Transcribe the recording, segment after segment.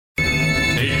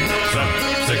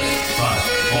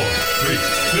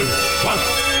Welcome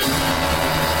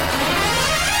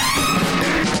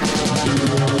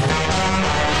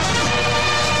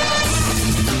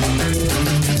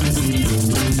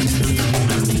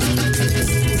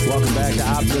back to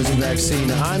Optimism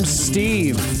Vaccine. I'm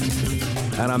Steve,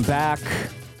 and I'm back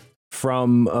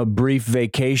from a brief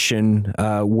vacation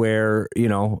where, you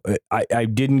know, I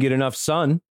didn't get enough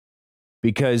sun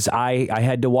because I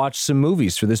had to watch some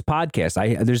movies for this podcast.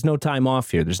 There's no time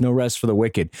off here. There's no rest for the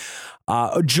wicked.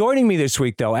 Joining me this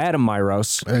week, though, Adam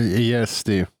Myros. Yes,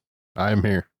 Steve. I'm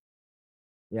here.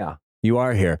 Yeah, you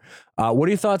are here. What are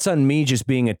your thoughts on me just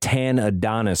being a tan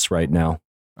Adonis right now?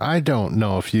 I don't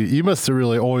know if you must have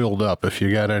really oiled up if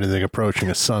you got anything approaching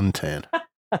a suntan.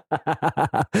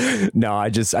 No,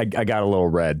 I got a little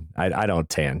red. I don't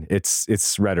tan.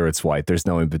 It's red or it's white. There's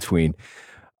no in between.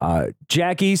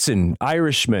 Jack Eason,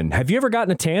 Irishman. Have you ever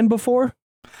gotten a tan before?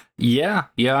 Yeah,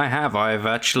 I have. I've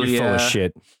actually You're full of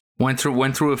shit. Went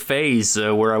through a phase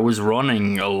where I was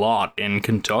running a lot in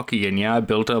Kentucky, and I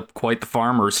built up quite the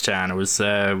farmer's tan. It was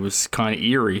kind of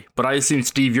eerie. But I assume,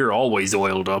 Steve, you're always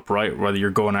oiled up, right? Whether you're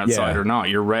going outside or not,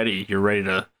 you're ready. You're ready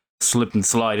to slip and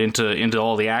slide into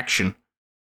all the action.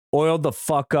 Oiled the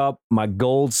fuck up. My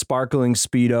gold sparkling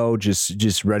Speedo,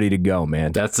 just ready to go,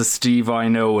 man. That's a Steve I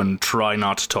know and try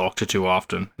not to talk to too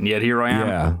often. And yet here I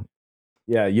am.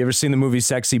 Yeah. You ever seen the movie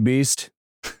Sexy Beast?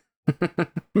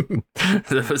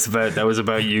 That was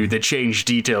about you. They changed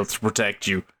details to protect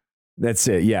you. That's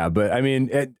it. Yeah, but I mean,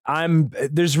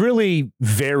 there's really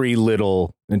very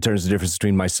little in terms of the difference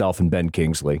between myself and Ben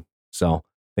Kingsley. So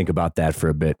think about that for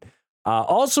a bit.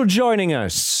 Also joining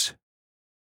us,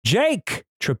 Jake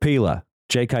Trapila.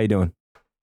 Jake, how you doing?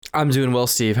 I'm doing well,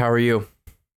 Steve. How are you?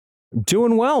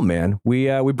 Doing well, man.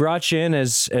 We brought you in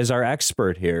as our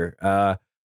expert here. I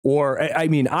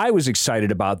was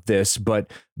excited about this,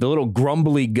 but the little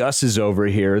grumbly Gus is over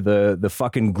here, the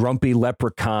fucking grumpy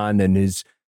leprechaun and his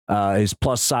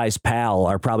plus size pal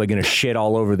are probably going to shit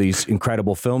all over these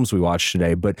incredible films we watched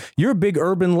today. But you're a big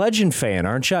urban legend fan,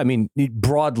 aren't you? I mean,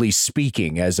 broadly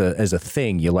speaking, as a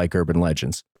thing, you like urban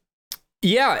legends.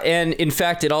 Yeah, and in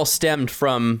fact, it all stemmed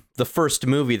from the first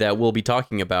movie that we'll be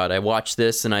talking about. I watched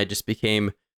this and I just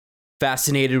became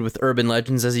fascinated with urban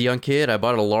legends as a young kid. I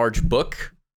bought a large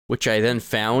book, which I then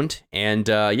found, and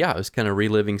I was kind of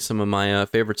reliving some of my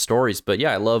favorite stories. But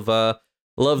yeah, I love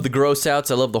the gross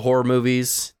outs. I love the horror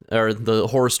movies or the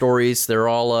horror stories. They're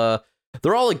all a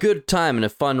good time and a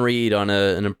fun read on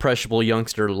an impressionable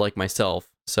youngster like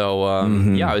myself. So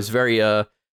I was very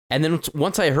and then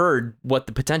once I heard what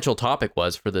the potential topic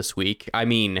was for this week, I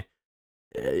mean,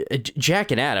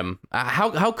 Jack and Adam,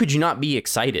 how could you not be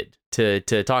excited to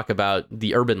talk about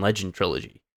the urban legend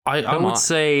trilogy? I would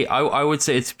say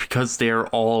it's because they're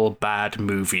all bad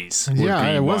movies. Yeah,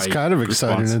 I was kind of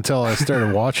excited until I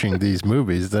started watching these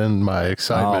movies. Then my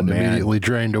excitement immediately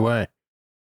drained away.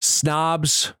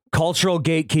 Snobs, cultural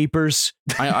gatekeepers.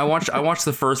 I watched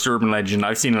the first Urban Legend.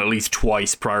 I've seen it at least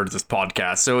twice prior to this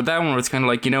podcast. So that one was kind of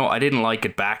like, I didn't like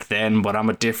it back then, but I'm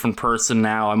a different person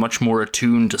now. I'm much more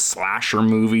attuned to slasher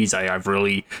movies. They've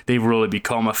really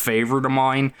become a favorite of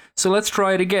mine. So let's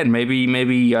try it again.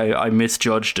 Maybe I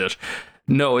misjudged it.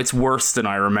 No, it's worse than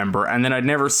I remember. And then I'd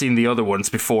never seen the other ones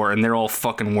before, and they're all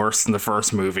fucking worse than the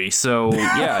first movie. So,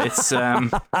 yeah, it's...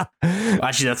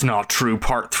 Actually, that's not true.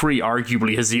 Part 3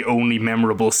 arguably has the only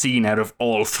memorable scene out of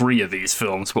all 3 of these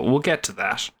films, but we'll get to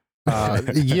that.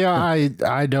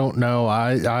 I don't know.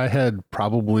 I had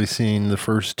probably seen the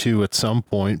first 2 at some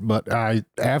point, but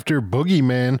after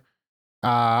Boogeyman,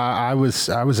 I was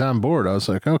on board. I was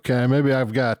like, okay, maybe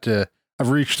I've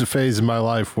reached a phase in my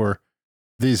life where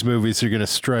these movies are going to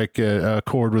strike a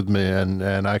chord with me,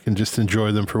 and I can just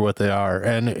enjoy them for what they are.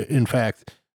 And in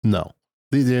fact, no,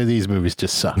 these movies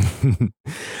just suck.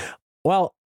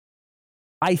 Well,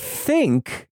 I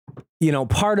think,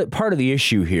 part of the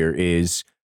issue here is,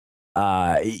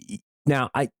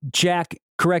 Jack,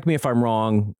 correct me if I'm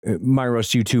wrong,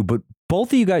 Myros, you too, but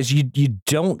both of you guys, you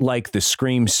don't like the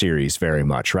Scream series very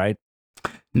much, right?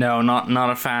 No,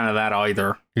 not a fan of that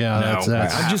either. Yeah, no.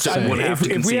 that's I would have to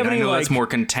concede. I know that's more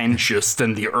contentious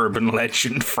than the Urban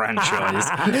Legend franchise.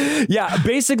 Yeah,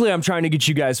 basically, I'm trying to get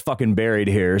you guys fucking buried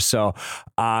here. So,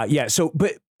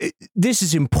 but this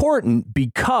is important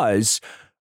because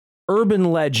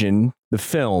Urban Legend, the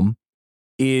film,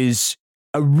 is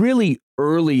a really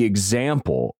early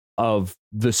example of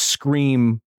the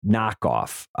Scream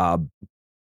knockoff.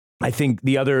 I think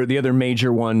the other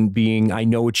major one being I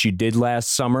Know What You Did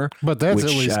Last Summer. But that's at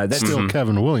least that's still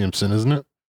Kevin Williamson, isn't it?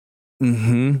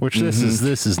 Mm-hmm. Which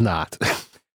this is not.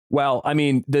 Well, I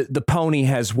mean, the pony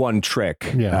has one trick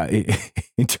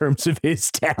in terms of his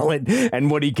talent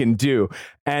and what he can do.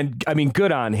 And I mean,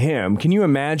 good on him. Can you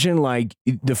imagine, like,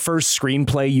 the first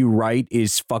screenplay you write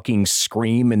is fucking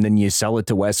Scream and then you sell it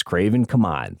to Wes Craven? Come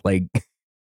on. Like,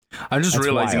 I'm just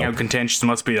realizing how contentious it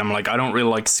must be. I'm like, I don't really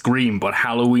like Scream, but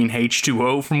Halloween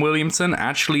H2O from Williamson,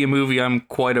 actually a movie I'm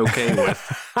quite okay with.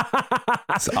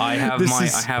 So I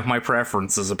have my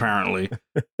preferences, apparently.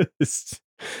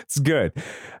 It's good.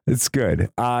 It's good.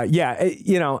 Yeah,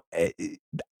 you know,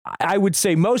 I would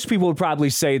say most people would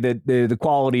probably say that the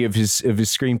quality of his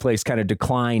screenplays kind of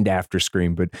declined after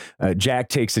Scream, but Jack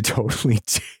takes a totally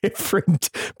different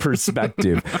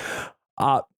perspective.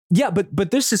 Yeah,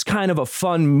 but this is kind of a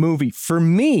fun movie for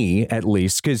me, at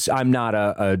least, because I'm not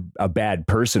a bad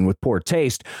person with poor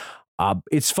taste.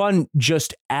 It's fun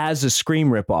just as a Scream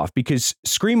ripoff, because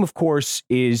Scream, of course,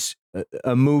 is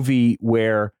a movie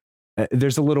where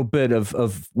there's a little bit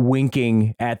of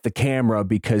winking at the camera,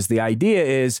 because the idea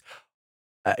is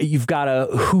you've got a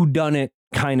whodunit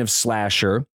kind of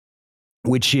slasher,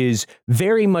 which is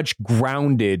very much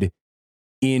grounded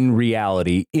in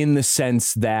reality, in the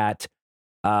sense that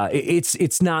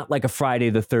it's not like a Friday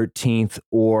the 13th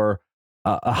or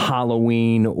a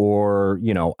Halloween or,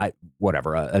 you know, a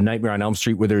Nightmare on Elm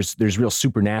Street, where there's real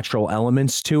supernatural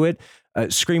elements to it.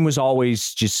 Scream was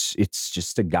always it's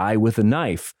just a guy with a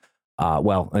knife.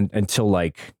 Until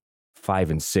like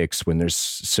 5 and 6, when there's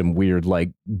some weird,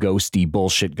 like, ghosty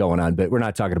bullshit going on, but we're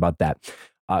not talking about that.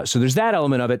 So there's that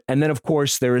element of it. And then, of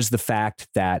course, there is the fact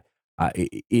that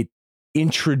it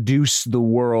introduced the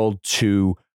world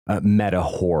to meta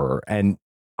horror. And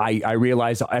I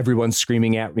realize everyone's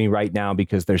screaming at me right now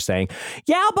because they're saying,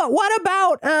 yeah, but what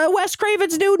about Wes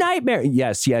Craven's New Nightmare?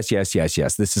 Yes.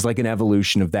 This is like an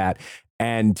evolution of that.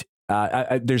 And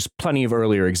there's plenty of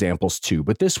earlier examples too,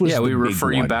 but this was we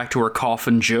refer you back to our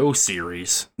Coffin Joe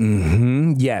series.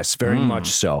 Mm-hmm. Yes, very much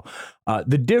so.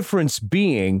 The difference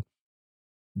being,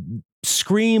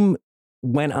 Scream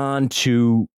went on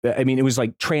to, I mean, it was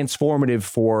like transformative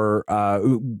for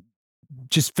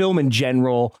just film in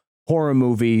general, horror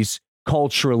movies,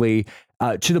 culturally,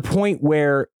 to the point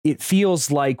where it feels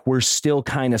like we're still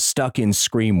kind of stuck in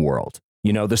Scream world.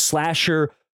 You know, the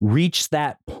slasher reached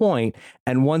that point,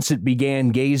 and once it began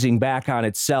gazing back on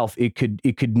itself, it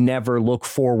could never look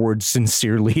forward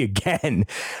sincerely again.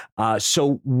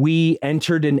 So we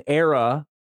entered an era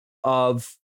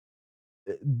of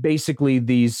basically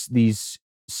these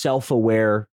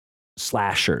self-aware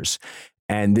slashers,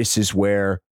 and this is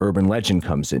where Urban Legend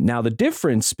comes in. Now, the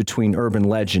difference between Urban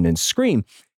Legend and Scream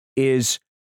is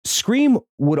Scream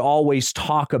would always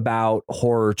talk about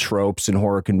horror tropes and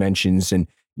horror conventions, and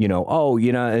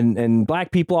and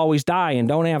black people always die and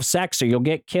don't have sex or you'll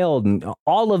get killed, and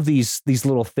all of these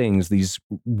little things, these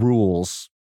rules,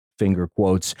 finger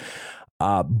quotes.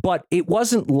 But it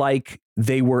wasn't like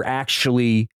they were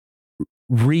actually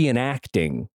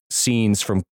reenacting scenes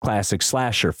from classic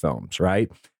slasher films, right?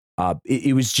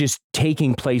 It was just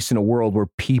taking place in a world where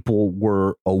people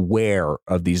were aware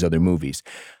of these other movies.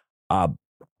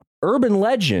 Urban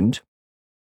Legend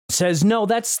says, no,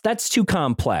 that's too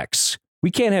complex. We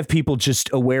can't have people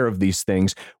just aware of these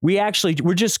things. We're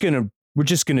just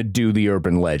gonna do the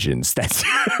urban legends.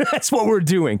 That's what we're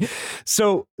doing.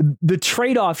 So the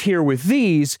trade-off here with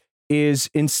these is,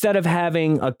 instead of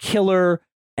having a killer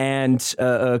and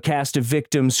a cast of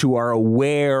victims who are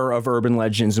aware of urban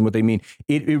legends and what they mean,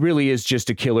 it really is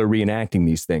just a killer reenacting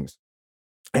these things.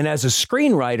 And as a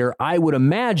screenwriter, I would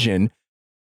imagine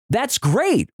that's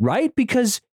great, right?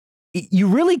 Because you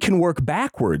really can work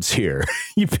backwards here.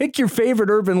 You pick your favorite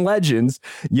urban legends,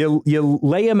 you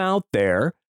lay them out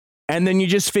there, and then you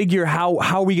just figure how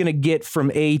are we going to get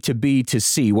from A to B to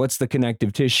C? What's the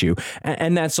connective tissue?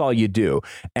 And that's all you do.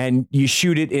 And you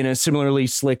shoot it in a similarly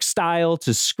slick style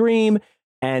to Scream,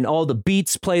 and all the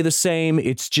beats play the same.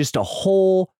 It's just a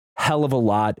whole hell of a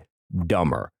lot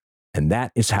dumber. And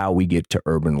that is how we get to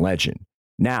Urban Legend.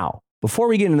 Now, before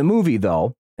we get into the movie,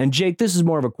 though, and Jake, this is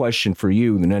more of a question for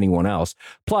you than anyone else.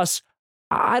 Plus,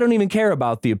 I don't even care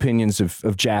about the opinions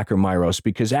of Jack or Myros,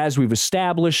 because as we've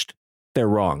established, they're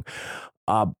wrong.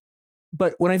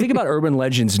 But when I think about urban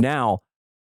legends now,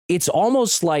 it's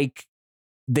almost like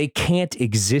they can't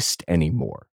exist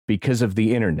anymore because of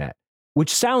the internet,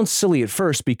 which sounds silly at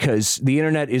first, because the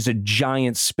internet is a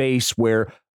giant space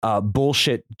where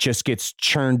bullshit just gets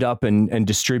churned up and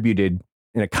distributed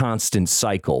in a constant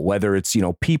cycle, whether it's,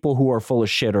 people who are full of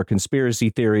shit or conspiracy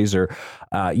theories or,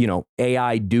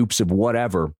 AI dupes of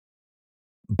whatever.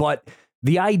 But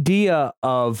the idea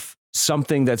of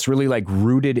something that's really like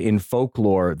rooted in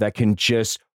folklore that can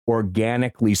just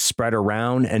organically spread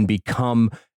around and become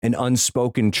an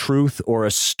unspoken truth or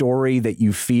a story that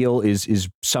you feel is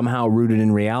somehow rooted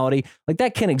in reality, like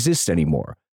that can't exist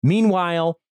anymore.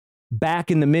 Meanwhile,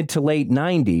 back in the mid to late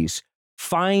 90s,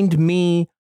 find me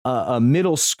a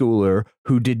middle schooler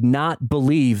who did not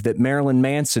believe that Marilyn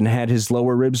Manson had his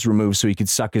lower ribs removed so he could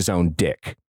suck his own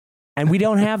dick. And we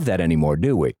don't have that anymore,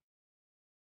 do we?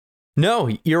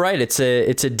 No, you're right. It's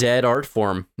a dead art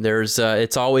form. There's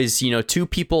it's always, two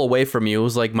people away from you. It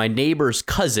was like my neighbor's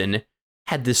cousin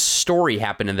had this story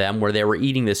happen to them where they were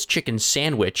eating this chicken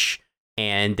sandwich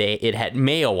and it had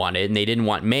mayo on it and they didn't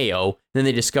want mayo. Then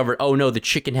they discovered, oh no, the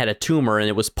chicken had a tumor and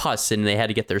it was pus and they had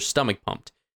to get their stomach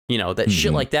pumped. That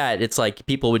shit like that. It's like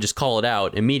people would just call it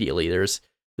out immediately. There's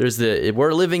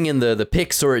we're living in the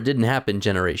pics or it didn't happen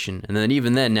generation. And then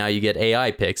even then now you get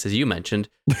AI pics, as you mentioned,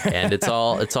 and it's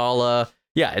all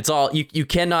you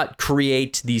cannot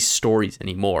create these stories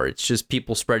anymore. It's just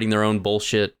people spreading their own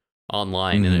bullshit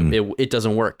online and it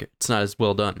doesn't work. It's not as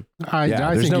well done.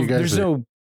 I think you guys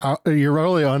you're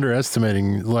really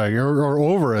underestimating or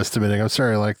overestimating, I'm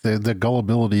sorry, like the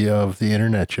gullibility of the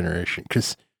internet generation.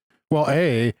 Because, well,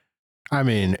 I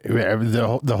mean,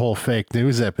 the whole fake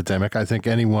news epidemic, I think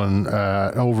anyone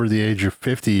over the age of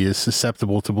 50 is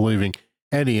susceptible to believing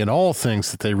any and all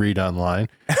things that they read online.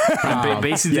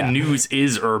 Basically, the news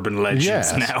is urban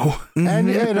legends now.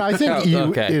 And I think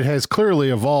it has clearly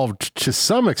evolved to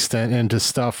some extent into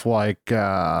stuff like,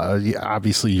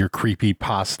 obviously, your creepy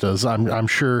pastas. I'm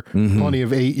sure plenty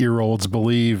of 8-year-olds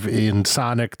believe in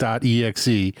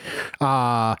Sonic.exe.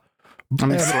 I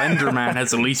mean, Slender Man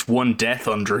has at least one death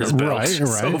under his belt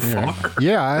so far.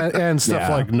 Yeah, and stuff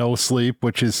like No Sleep,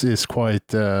 which is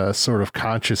quite sort of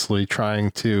consciously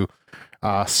trying to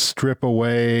strip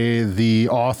away the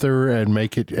author and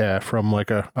make it from like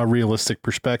a realistic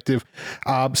perspective.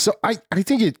 So I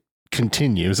think it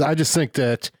continues. I just think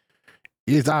that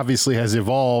it obviously has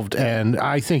evolved, and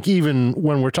I think even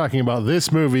when we're talking about this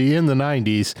movie in the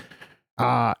 90s,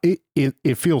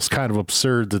 it feels kind of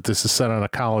absurd that this is set on a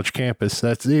college campus.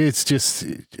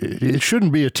 It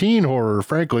shouldn't be a teen horror,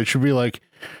 frankly. It should be like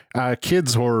a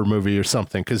kids horror movie or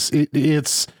something, because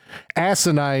it's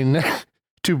asinine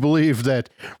to believe that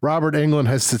Robert Englund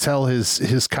has to tell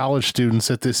his college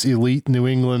students at this elite New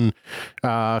England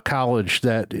college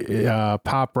that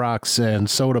Pop Rocks and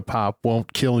soda pop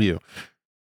won't kill you.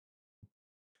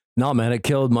 No, man, it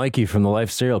killed Mikey from the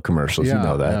Life cereal commercials. You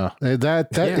know that. Yeah.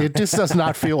 It just does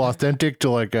not feel authentic to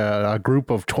like a group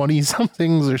of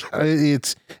 20-somethings.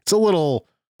 It's a little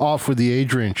off with the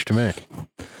age range to me.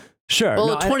 Sure.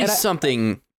 Well, a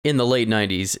 20-something in the late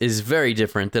 90s is very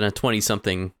different than a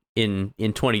 20-something in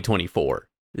 2024.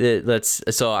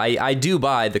 So I do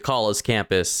buy the college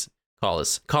campus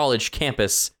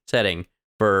setting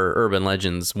for Urban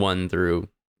Legends 1 through,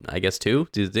 I guess, 2.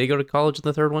 Did they go to college in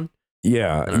the third one?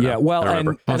 Yeah. Well,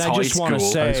 and I just want to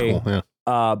say,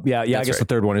 I guess the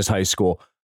third one is high school.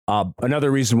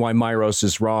 Another reason why Myros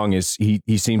is wrong is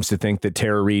he seems to think that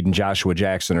Tara Reid and Joshua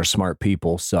Jackson are smart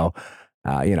people. So,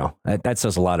 that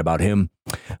says a lot about him.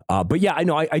 But yeah, I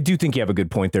know I do think you have a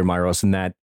good point there, Myros, in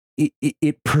that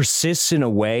it persists in a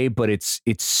way, but it's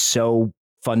so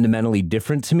fundamentally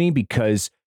different to me because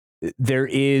there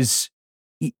is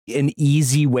an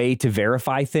easy way to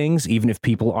verify things, even if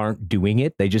people aren't doing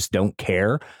it. They just don't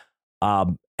care.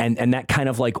 And that kind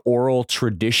of like oral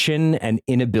tradition and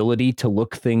inability to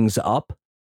look things up,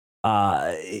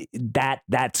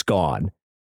 that's gone.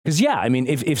 Because, I mean,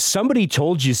 if somebody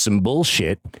told you some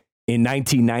bullshit in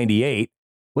 1998,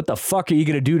 what the fuck are you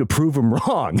going to do to prove them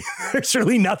wrong? There's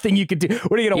really nothing you could do.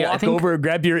 What are you going to walk over and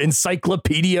grab your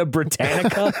Encyclopedia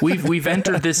Britannica? We've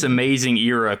entered this amazing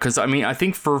era because I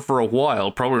think for a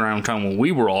while, probably around the time when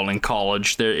we were all in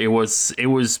college, it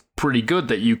was pretty good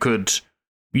that you could,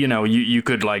 you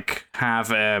could like have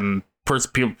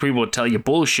people would tell you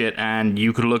bullshit and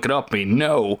you could look it up.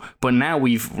 No, but now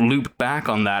we've looped back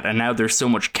on that, and now there's so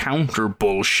much counter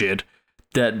bullshit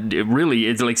that it really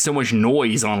is like so much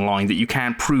noise online that you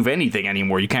can't prove anything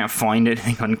anymore. You can't find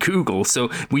anything on Google. So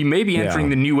we may be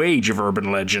entering the new age of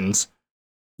urban legends.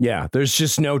 Yeah, there's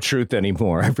just no truth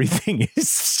anymore. Everything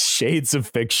is shades of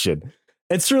fiction.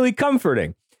 It's really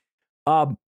comforting.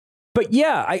 But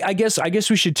yeah, I guess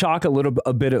we should talk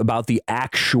a bit about the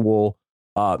actual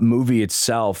movie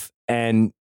itself.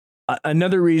 And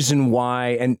another reason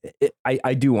why, and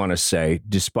I do want to say,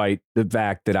 despite the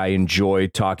fact that I enjoy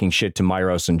talking shit to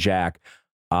Myros and Jack,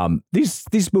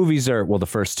 these movies are, well, the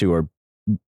first two are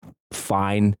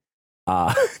fine,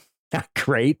 not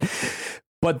great,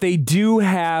 but they do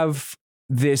have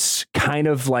this kind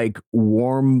of like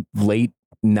warm late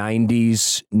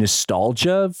 90s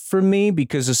nostalgia for me,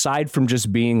 because aside from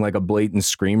just being like a blatant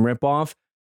Scream ripoff,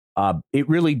 It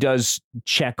really does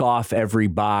check off every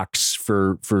box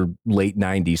for late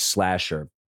 90s slasher.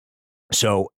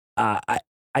 So I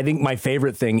think my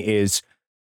favorite thing is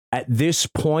at this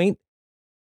point,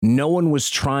 no one was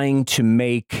trying to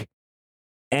make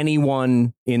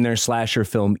anyone in their slasher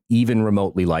film even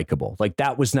remotely likable. Like,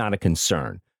 that was not a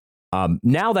concern.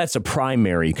 Now that's a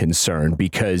primary concern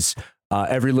because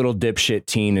every little dipshit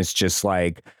teen is just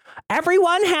like,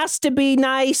 everyone has to be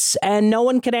nice and no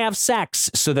one can have sex.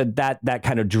 So that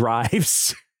kind of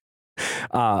drives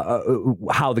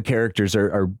how the characters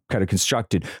are kind of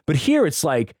constructed. But here it's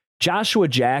like Joshua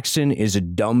Jackson is a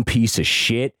dumb piece of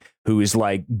shit who is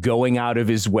like going out of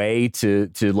his way to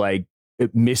like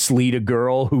mislead a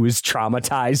girl who is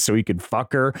traumatized so he could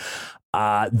fuck her.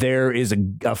 There is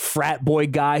a frat boy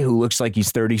guy who looks like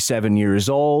he's 37 years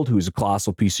old, who's a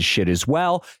colossal piece of shit as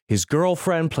well. His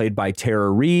girlfriend, played by Tara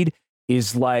Reid,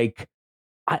 is like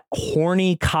a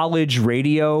horny college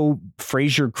radio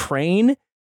Frasier Crane,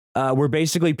 where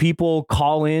basically people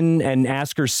call in and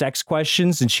ask her sex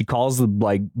questions and she calls them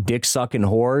like dick sucking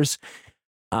whores.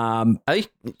 I think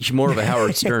she's more of a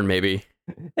Howard Stern, maybe.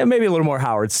 And maybe a little more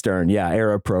Howard Stern. Yeah,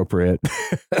 era appropriate.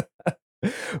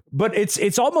 But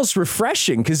it's almost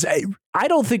refreshing because I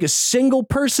don't think a single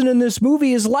person in this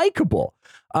movie is likable,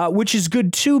 which is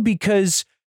good too, because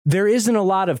there isn't a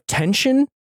lot of tension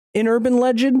in Urban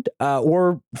Legend,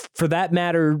 or for that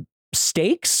matter,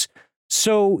 stakes.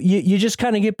 So you just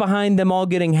kind of get behind them all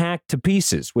getting hacked to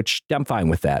pieces, which I'm fine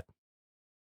with that.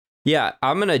 Yeah,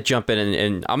 I'm gonna jump in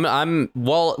and I'm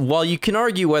while you can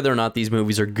argue whether or not these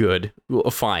movies are good,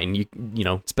 well, fine. You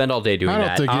know, spend all day doing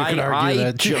that. I don't think you can argue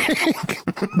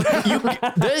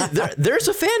that. There's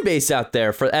a fan base out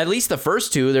there for at least the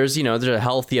first two. There's a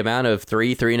healthy amount of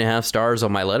 3.5 stars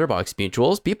on my Letterboxd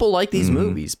mutuals. People like these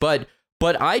movies, but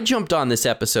I jumped on this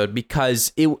episode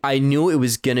because I knew it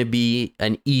was gonna be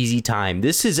an easy time.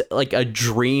 This is like a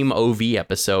dream OV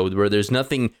episode where there's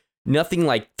nothing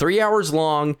like 3 hours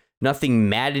long. Nothing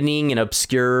maddening and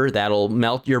obscure that'll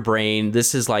melt your brain.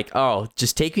 This is like, oh,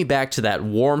 just take me back to that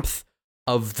warmth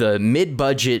of the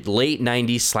mid-budget, late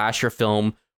 90s slasher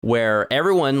film where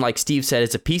everyone, like Steve said,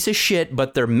 is a piece of shit,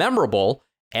 but they're memorable,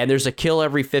 and there's a kill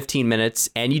every 15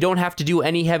 minutes, and you don't have to do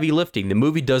any heavy lifting. The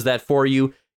movie does that for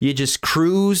you. You just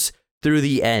cruise through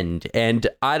the end. And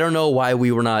I don't know why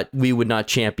we would not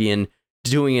champion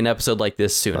doing an episode like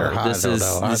this sooner. I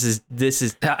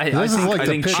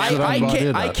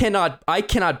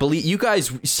cannot believe you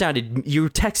guys you were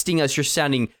texting us, you're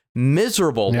sounding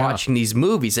miserable watching these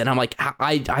movies, and I'm like,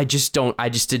 I just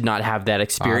did not have that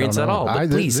experience at all.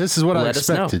 But please, this is what I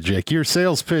expected, Jake. Your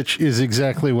sales pitch is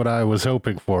exactly what I was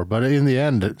hoping for, but in the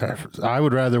end, I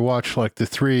would rather watch like the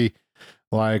three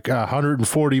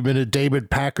 140-minute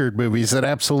David Packard movies that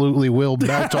absolutely will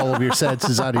melt all of your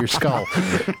senses out of your skull.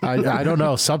 I don't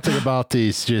know, something about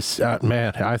these just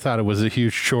man, I thought it was a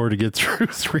huge chore to get through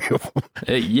three of them.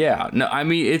 Yeah, no, I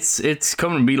mean it's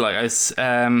coming to be like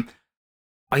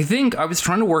I think I was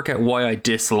trying to work out why I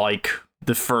dislike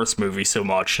the first movie so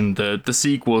much, and the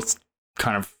sequels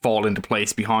kind of fall into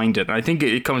place behind it. And I think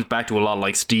it comes back to a lot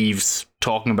like Steve's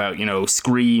talking about,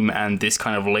 Scream and this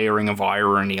kind of layering of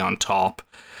irony on top.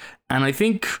 And I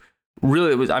think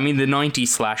really the 90s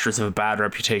slashers have a bad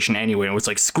reputation anyway. It was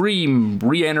like Scream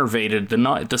re-enervated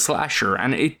the slasher,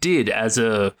 and it did as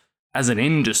an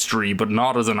industry, but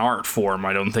not as an art form,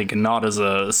 I don't think, and not as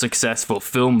a successful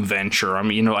film venture. I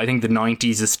mean, I think the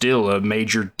 90s is still a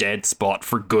major dead spot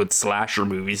for good slasher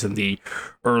movies, in the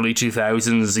early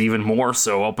 2000s even more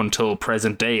so, up until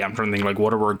present day. I'm trying to think, like,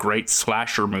 what are our great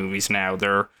slasher movies now?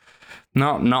 They're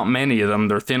not many of them.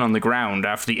 They're thin on the ground.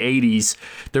 After the 80s,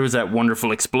 there was that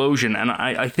wonderful explosion, and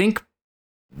I think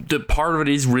the part of it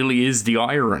is the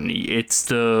irony. It's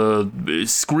the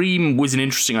Scream was an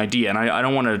interesting idea, and I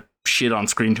don't want to shit on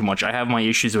Scream too much. I have my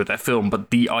issues with that film, but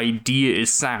the idea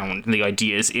is sound, and the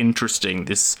idea is interesting.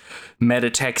 This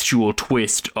metatextual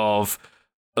twist of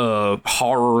a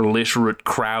horror literate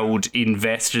crowd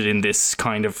invested in this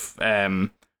kind of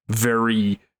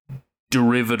very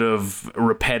derivative,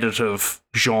 repetitive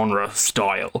genre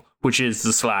style, which is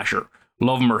the slasher.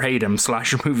 Love them or hate them,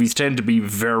 slasher movies tend to be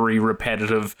very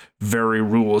repetitive, very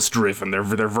rules driven. They're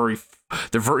very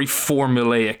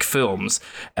formulaic films,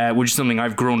 which is something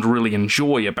I've grown to really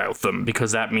enjoy about them,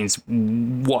 because that means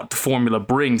what the formula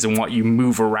brings and what you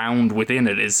move around within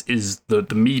it is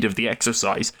the meat of the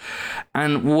exercise.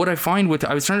 And what I find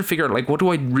I was trying to figure out, like, what do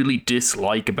I really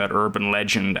dislike about Urban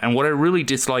Legend? And what I really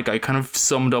dislike, I kind of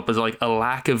summed up as like a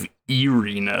lack of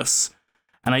eeriness.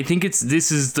 And I think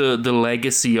this is the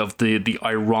legacy of the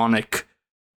ironic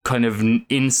kind of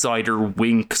insider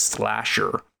wink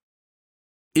slasher.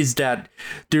 is that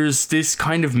there's this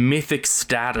kind of mythic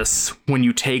status when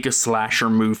you take a slasher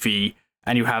movie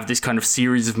and you have this kind of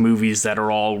series of movies that are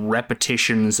all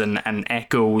repetitions and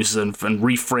echoes and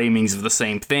reframings of the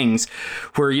same things,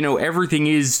 where, you know, everything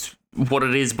is what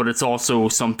it is, but it's also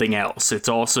something else. It's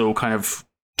also kind of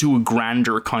to a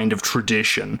grander kind of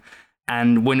tradition.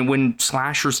 And when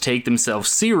slashers take themselves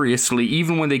seriously,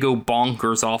 even when they go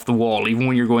bonkers off the wall, even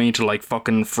when you're going into like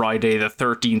fucking Friday the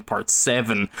 13th part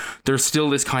 7, there's still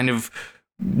this kind of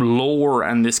lore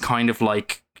and this kind of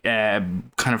like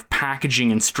kind of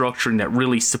packaging and structuring that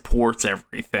really supports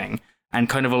everything and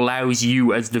kind of allows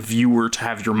you as the viewer to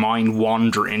have your mind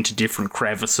wander into different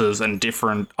crevices and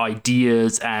different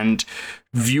ideas and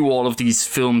view all of these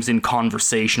films in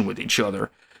conversation with each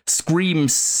other. Scream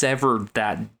severed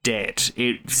that debt.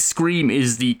 Scream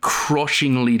is the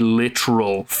crushingly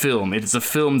literal film. It is a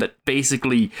film that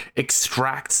basically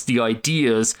extracts the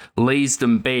ideas, lays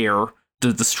them bare,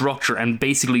 the structure, and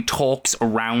basically talks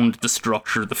around the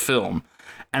structure of the film.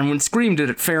 And when Scream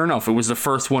did it, fair enough, it was the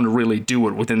first one to really do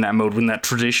it within that mode, within that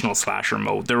traditional slasher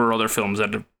mode. There were other films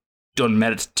that have done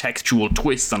metatextual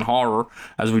twists on horror,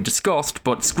 as we discussed,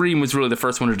 but Scream was really the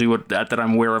first one to do it that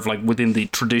I'm aware of, like within the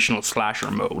traditional slasher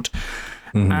mode.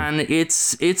 Mm-hmm. And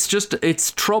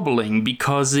it's troubling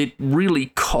because it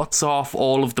really cuts off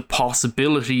all of the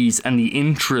possibilities and the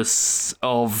interests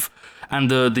of and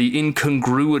the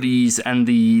incongruities and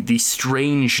the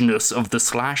strangeness of the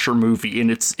slasher movie in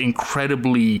its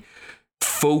incredibly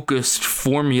focused,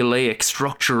 formulaic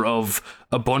structure of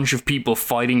a bunch of people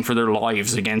fighting for their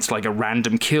lives against like a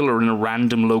random killer in a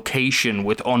random location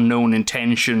with unknown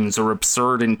intentions or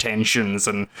absurd intentions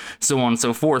and so on and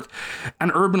so forth.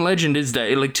 And Urban Legend is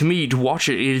that, like, to me, to watch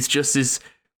it is just this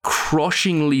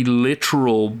crushingly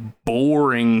literal,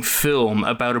 boring film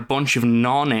about a bunch of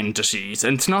non-entities.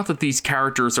 And it's not that these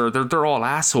characters they're all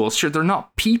assholes. Sure, they're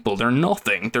not people. They're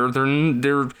nothing. They're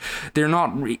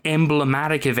not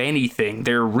emblematic of anything.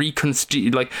 They're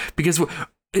because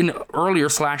in earlier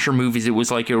slasher movies, it was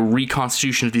like a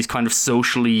reconstitution of these kind of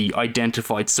socially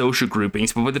identified social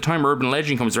groupings. But by the time Urban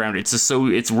Legend comes around,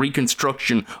 it's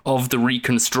reconstruction of the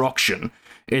reconstruction.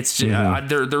 It's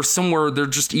they're somewhere, they're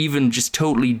just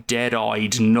totally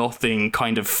dead-eyed, nothing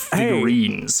kind of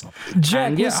figurines. Hey,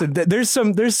 Jack, listen, there's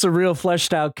some real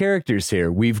fleshed out characters here.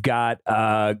 We've got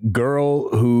a girl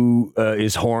who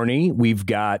is horny. We've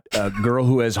got a girl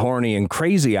who has horny and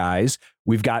crazy eyes.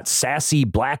 We've got sassy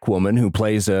black woman who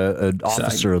plays an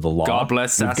officer of the law. God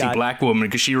bless sassy black woman,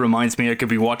 because she reminds me I could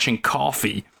be watching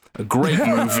Coffee. A great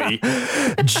movie.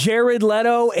 Jared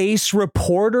Leto, ace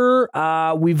reporter.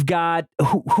 We've got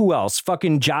who else?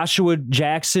 Fucking Joshua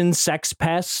Jackson, sex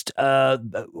pest.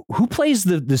 Who plays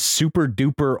the super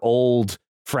duper old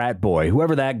frat boy?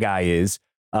 Whoever that guy is.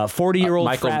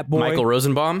 40-year-old frat boy. Michael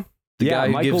Rosenbaum. The guy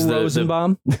who Michael gives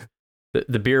Rosenbaum.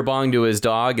 The beer bong to his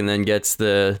dog and then gets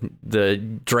the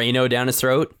Drano down his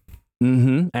throat.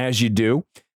 Mm-hmm. As you do.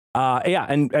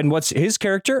 And what's his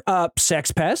character?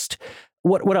 Sex pest.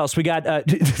 What else? We got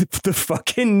the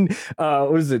fucking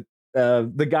what is it?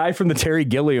 The guy from the Terry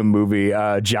Gilliam movie,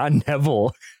 John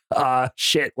Neville.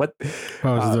 Shit. What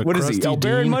is he? Oh,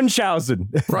 Baron Munchausen.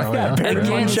 Right. Yeah, Baron Again,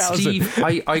 Munchausen. Steve,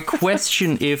 I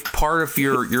question if part of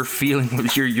your feeling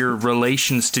with your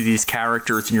relations to these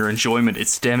characters and your enjoyment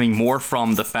is stemming more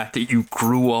from the fact that you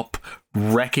grew up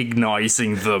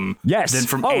recognizing them than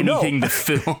from anything the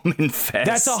film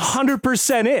infests. That's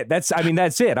 100% it.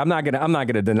 That's it. I'm not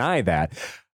gonna deny that.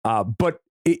 But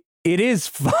it is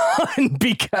fun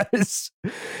because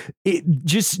it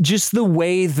just the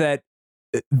way that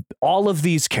all of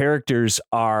these characters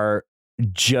are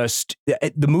just,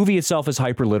 the movie itself is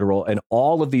hyper literal, and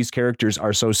all of these characters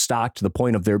are so stocked to the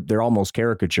point of they're almost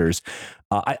caricatures.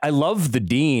 I love the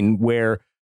Dean, where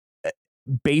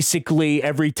basically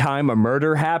every time a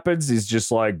murder happens, he's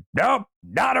just like, nope,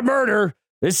 not a murder.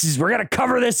 We're going to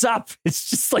cover this up. It's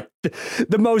just like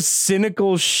the most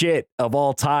cynical shit of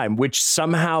all time, which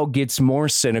somehow gets more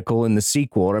cynical in the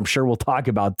sequel. And I'm sure we'll talk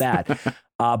about that.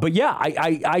 But yeah,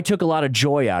 I took a lot of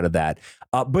joy out of that.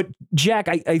 But Jack,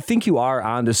 I think you are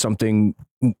onto something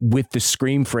with the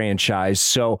Scream franchise.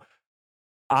 So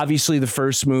obviously the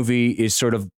first movie is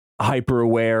sort of hyper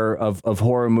aware of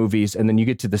horror movies, and then you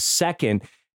get to the second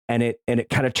and it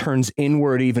kind of turns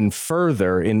inward even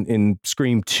further in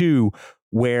Scream 2,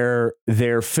 where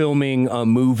they're filming a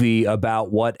movie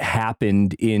about what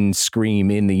happened in Scream,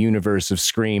 in the universe of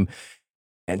Scream,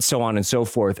 and so on and so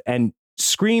forth. And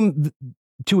Scream,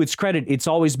 to its credit, it's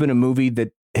always been a movie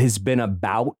that has been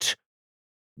about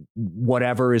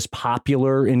whatever is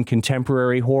popular in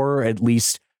contemporary horror, at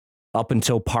least up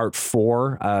until part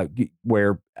 4,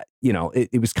 where you know,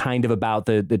 it was kind of about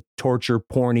the torture,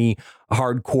 porny,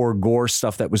 hardcore gore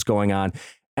stuff that was going on.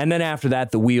 And then after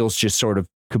that, the wheels just sort of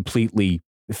completely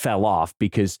fell off,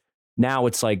 because now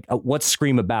it's like, what's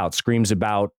Scream about? Scream's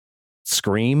about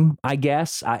Scream, I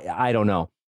guess. I don't know.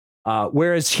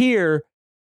 Whereas here,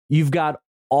 you've got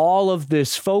all of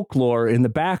this folklore in the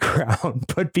background,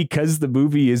 but because the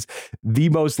movie is the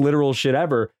most literal shit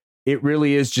ever, it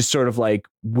really is just sort of like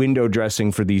window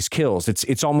dressing for these kills.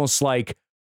 It's almost like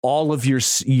all of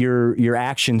your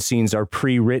action scenes are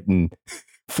pre-written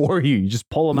for you. You just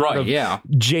pull them out of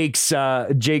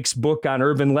Jake's book on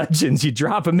urban legends. You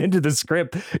drop them into the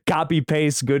script, copy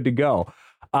paste, good to go.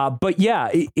 But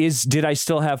yeah, did I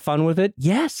still have fun with it?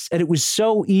 Yes, and it was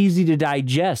so easy to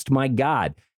digest. My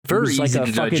God, very easy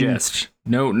to digest.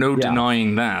 No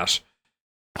denying that.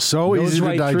 So easy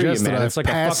to digest that I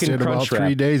passed it about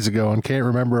 3 days ago and can't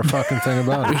remember a fucking thing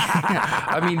about it.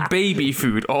 I mean, baby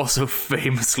food, also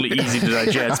famously easy to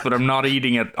digest, but I'm not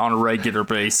eating it on a regular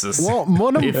basis,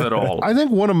 if at all. I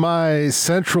think one of my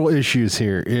central issues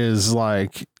here is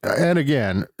like, and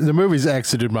again, the movie's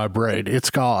exited my brain. It's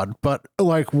gone. But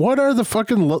like, what are the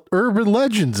fucking urban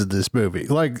legends in this movie?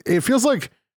 Like, it feels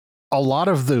like a lot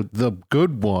of the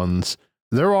good ones,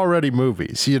 they're already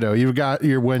movies. You know, you've got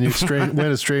when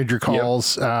a stranger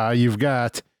calls. Yep. You've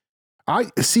got. I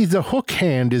see the hook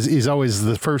hand is always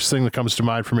the first thing that comes to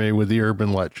mind for me with the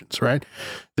urban legends, right?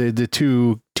 The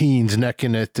two teens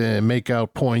necking it, make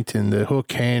out point, and the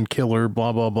hook hand killer,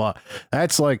 blah blah blah.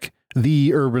 That's like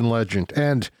the urban legend,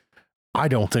 and I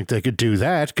don't think they could do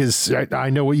that, because I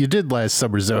know what you did last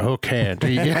summer's a hook hand.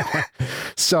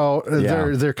 So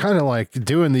they're kind of like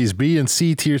doing these B and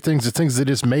C tier things, the things they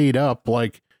just made up.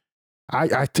 Like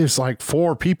I just like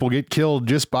 4 people get killed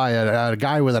just by a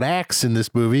guy with an axe in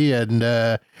this movie, and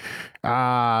the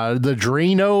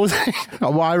Drano.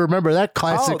 Well, I remember that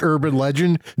classic urban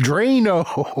legend,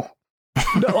 Drano.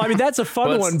 No, I mean that's a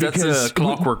fun one, because that's a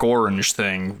Clockwork Orange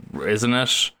thing, isn't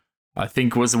it? I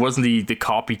think wasn't the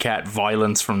copycat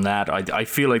violence from that. I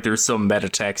feel like there's some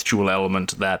metatextual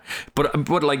element to that,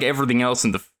 but like everything else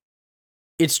in the,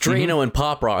 it's Drano and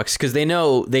Pop Rocks, because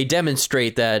they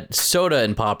demonstrate that soda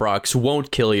and Pop Rocks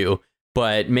won't kill you,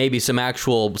 but maybe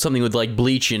something with like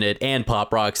bleach in it and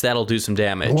Pop Rocks, that'll do some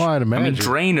damage. Well, I'd imagine. I mean,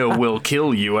 Drano will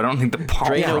kill you. I don't think the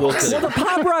Pop Rocks will kill you. Well, the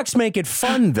Pop Rocks make it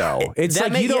fun though. It's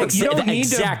that like you don't need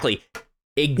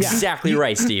exactly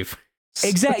right, Steve.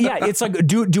 Exactly. Yeah, it's like,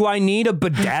 do I need a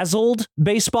bedazzled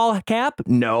baseball cap?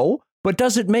 No. But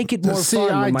does it make it more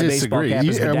fun when my baseball cap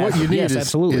is bedazzled? What you need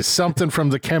is something from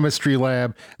the chemistry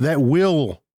lab that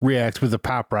will react with the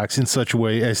Pop Rocks in such a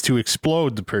way as to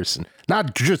explode the person.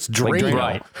 Not just Drano.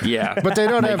 Right. Yeah. But they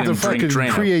don't have the fucking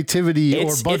creativity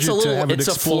or budget to have an exploding It's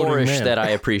a flourish that I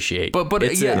appreciate. But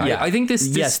I think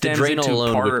this stems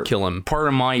into part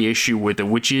of my issue with it,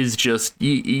 which is just,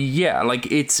 like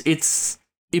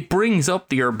it brings up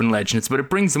the urban legends, but it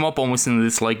brings them up almost in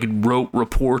this like rote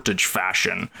reportage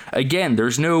fashion. Again,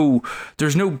 there's no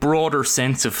broader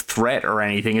sense of threat or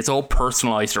anything. It's all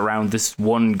personalized around this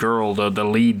one girl, the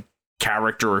lead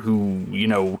character, who, you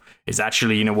know, is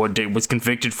actually, you know, what was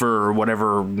convicted for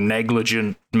whatever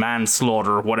negligent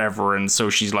manslaughter or whatever, and so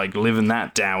she's like living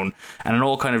that down, and it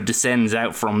all kind of descends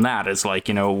out from that as like,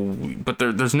 you know, but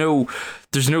there's no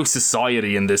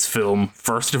society in this film,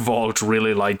 first of all, to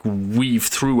really like weave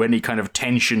through any kind of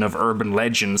tension of urban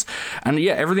legends, and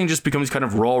everything just becomes kind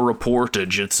of raw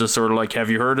reportage. It's just sort of like, have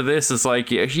you heard of this? It's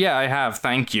like, yeah, I have,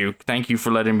 thank you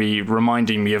for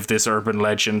reminding me of this urban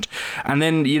legend. And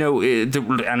then, you know,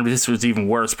 and this was even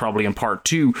worse probably in part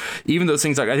 2, even those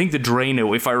things like, I think the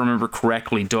Drano, if I remember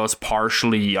correctly, does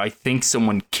partially, I think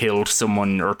someone killed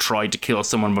someone or tried to kill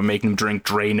someone by making them drink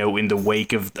Drano in the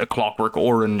wake of A Clockwork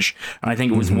Orange, and I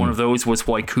think it was one of those was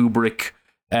why Kubrick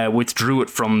withdrew it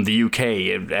from the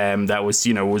UK. That was,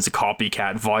 you know, was a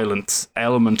copycat violence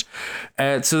element.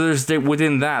 So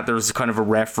within that, there's kind of a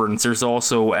reference. There's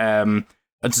also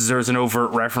there's an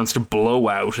overt reference to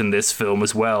Blowout in this film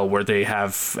as well, where they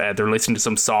have they're listening to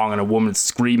some song and a woman's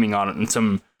screaming on it, and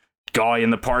some guy in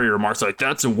the party remarks like,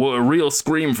 that's a real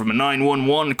scream from a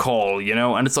 911 call, you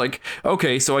know? And it's like,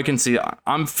 okay, so I can see,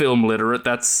 I'm film literate,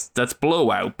 that's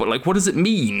Blowout, but like, what does it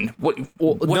mean?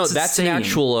 What's that's an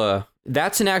actual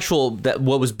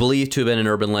what was believed to have been an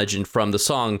urban legend from the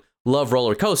song Love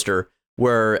Roller Coaster,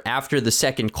 where after the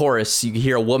second chorus you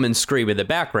hear a woman scream in the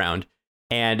background.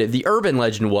 And the urban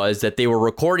legend was that they were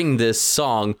recording this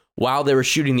song while they were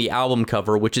shooting the album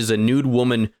cover, which is a nude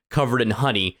woman covered in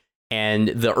honey. And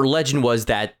the legend was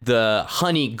that the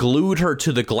honey glued her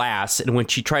to the glass, and when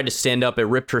she tried to stand up, it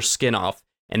ripped her skin off.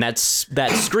 And that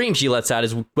scream she lets out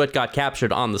is what got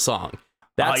captured on the song.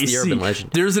 That's the urban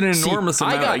legend. There's an See, enormous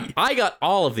amount. I got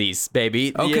all of these,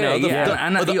 baby. Okay, you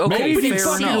know, Maybe you fair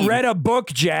fucking enough. read a book,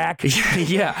 Jack.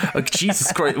 Yeah, like,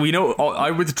 Jesus Christ. We know.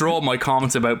 I withdraw my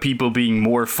comments about people being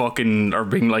more fucking or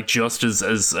being like just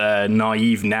as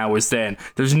naive now as then.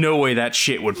 There's no way that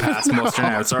shit would pass muster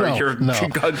now. Sorry, you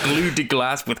got glued to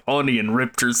glass with honey and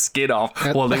ripped her skin off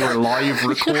while they were live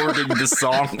recording the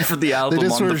song for the album. They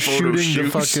just on were the photo shooting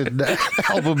shoot. the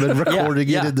fucking album and recording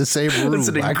it in the same room. It's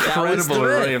an incredible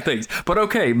array of things. But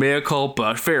okay, mea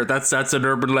culpa. Fair. That's an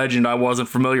urban legend I wasn't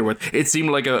familiar with. It seemed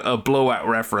like a blowout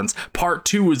reference. Part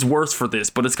 2 is worse for this,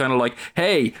 but it's kind of like,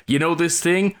 hey, you know this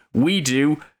thing? We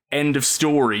do. End of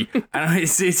story. And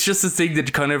it's just a thing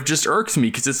that kind of just irks me,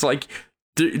 because it's like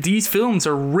these films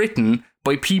are written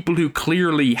by people who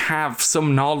clearly have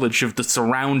some knowledge of the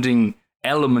surrounding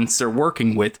elements they're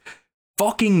working with.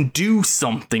 Fucking do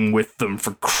something with them,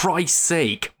 for Christ's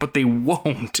sake, but they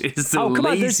won't. It's the come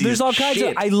on, there's all kinds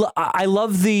shit. of. I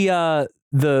love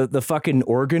the fucking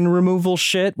organ removal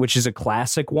shit, which is a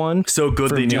classic one. So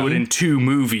good they do it in 2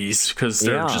 movies because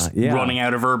they're just Yeah. running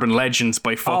out of urban legends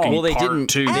by fucking well, they part didn't-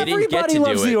 2. they didn't get Everybody to do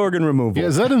loves it. the organ removal. Yeah,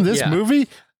 is that in this Yeah. movie?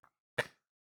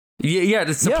 Yeah,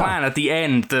 that's the Yeah. plan at the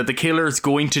end. The killer's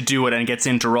going to do it and gets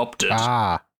interrupted.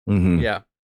 Ah, Mhm. Yeah.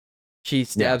 She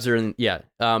stabs her in,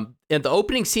 and the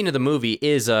opening scene of the movie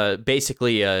is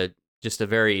basically just a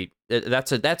very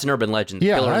that's an urban legend. The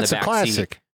yeah, killer in that's the a back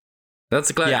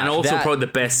That's classic. glad, and also probably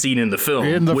the best scene in the film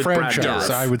In the with Brad franchise,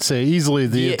 Dourif. I would say easily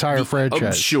the entire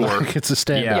franchise. sure. Like, it's a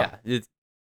standout. Yeah.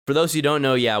 For those who don't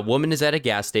know, a woman is at a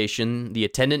gas station. The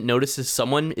attendant notices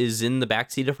someone is in the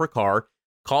backseat of her car,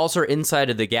 calls her inside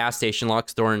of the gas station,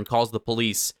 locks the door, and calls the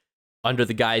police under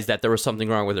the guise that there was something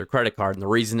wrong with her credit card. And the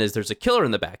reason is there's a killer in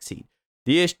the backseat.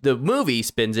 The movie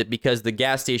spins it because the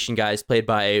gas station guy is played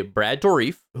by Brad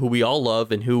Dourif, who we all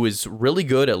love and who is really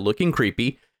good at looking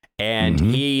creepy. And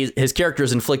his character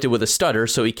is inflicted with a stutter,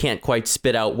 so he can't quite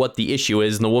spit out what the issue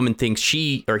is. And the woman thinks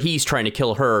he's trying to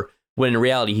kill her, when in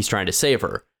reality he's trying to save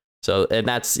her. So, and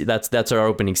that's our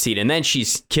opening scene. And then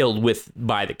she's killed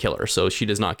by the killer, so she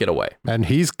does not get away. And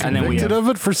he's And then we convicted have-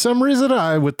 of it for some reason.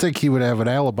 I would think he would have an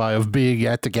alibi of being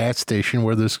at the gas station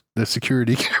where there's the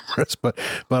security cameras, but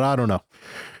I don't know.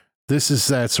 This is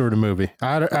that sort of movie.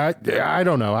 I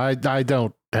don't know. I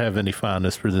don't have any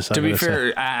fondness for this. To be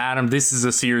fair, Adam, this is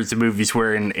a series of movies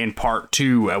where in part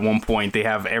 2, at one point, they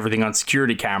have everything on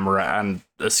security camera, and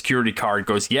a security guard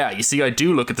goes, yeah, you see, I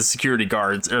do look at the security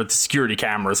guards or the security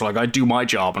cameras, like I do my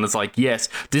job. And it's like, yes,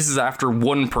 this is after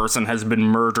one person has been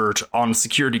murdered on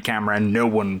security camera and no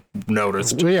one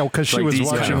noticed. Yeah, because she Like, was these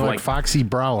kind watching of, like Foxy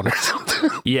Brown or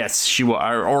something. Yes, she was,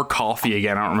 or Coffee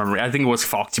again. I don't remember. I think it was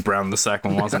Foxy Brown, the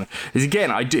second one, wasn't it? Is again,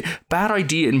 bad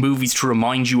idea in movies to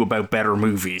remind you about better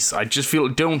movies. I just feel,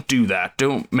 don't do that.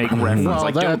 Don't make reference.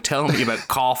 Well, Don't tell me about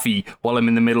Coffee while I'm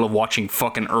in the middle of watching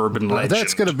fucking Urban Legend.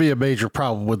 That's going to be a major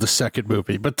problem with the second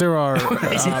movie, but there are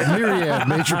myriad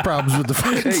major problems with the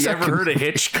fucking Hey, you second. ever heard of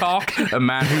Hitchcock? A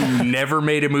man who never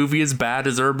made a movie as bad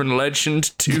as Urban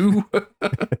Legend 2?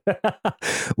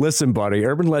 Listen, buddy,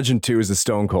 Urban Legend 2 is a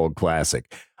stone cold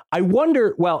classic. I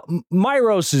wonder, well,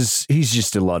 Myros he's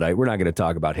just a Luddite. We're not going to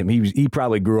talk about him. He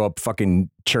probably grew up fucking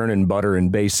churning butter in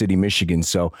Bay City, Michigan.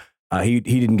 So he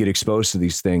didn't get exposed to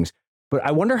these things. But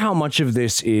I wonder how much of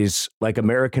this is like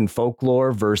American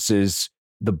folklore versus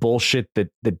the bullshit that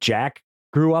Jack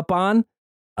grew up on.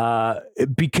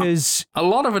 Because a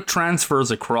lot of it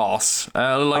transfers across.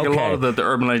 A lot of the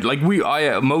urban legends, like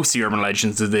most of the urban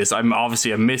legends of this. I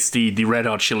missed the Red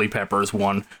Hot Chili Peppers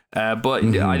one, but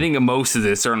I think most of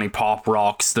this, certainly Pop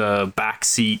Rocks, the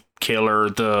backseat killer,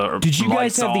 the did you guys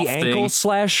lights have the off ankle thing.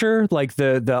 slasher, like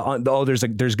there's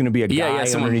going to be a guy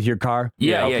underneath your car?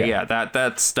 Yeah.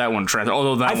 That one trans.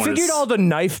 Although that I one figured is, all the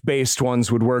knife-based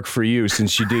ones would work for you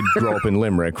since you did grow up in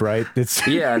Limerick, right? It's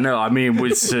yeah, no, I mean,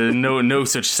 with no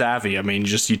such savvy. I mean,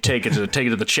 just you take it to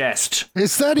the chest.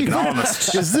 Is that even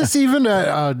honest. Is this even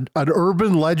an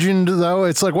urban legend though?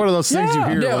 It's like one of those things you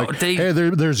hear, no, like, hey,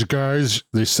 there's guys,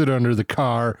 they sit under the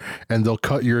car and they'll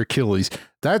cut your Achilles.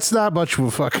 That's not much of a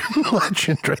fucking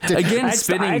legend, right there. Again, that's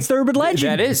spinning. the urban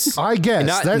legend. That is. I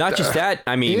guess Not just that.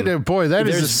 I mean, boy, that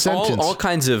is a there's sentence. all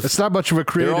kinds of. It's not much of a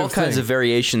creative There are all kinds thing. of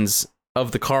variations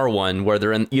of the car one where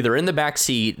they're either in the back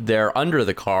seat, they're under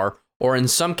the car, or in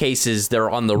some cases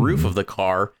they're on the roof of the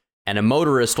car, and a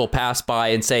motorist will pass by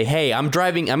and say, "Hey, I'm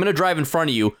going to drive in front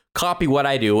of you. Copy what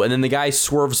I do," and then the guy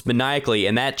swerves maniacally,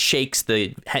 and that shakes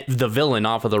the villain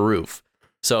off of the roof.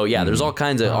 So yeah, there's all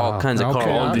kinds of Okay,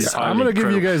 Carl. I'm going to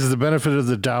give you guys the benefit of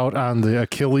the doubt on the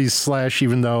Achilles slash,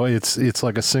 even though it's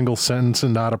like a single sentence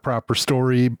and not a proper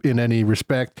story in any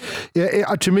respect.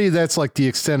 To me, that's like the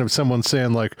extent of someone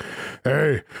saying like,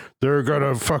 "Hey, they're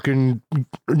gonna fucking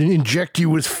inject you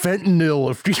with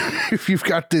fentanyl if you've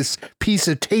got this piece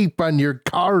of tape on your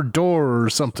car door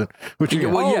or something." Which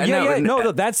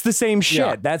no, that's the same shit.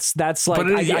 Yeah. That's like,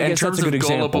 But I in guess terms that's a good of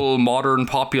example. gullible modern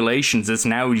populations, it's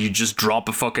now you just drop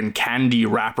a fucking candy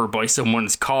wrapper by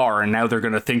someone's car, and now they're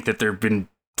gonna think that they've been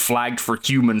flagged for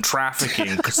human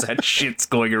trafficking because that shit's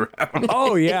going around.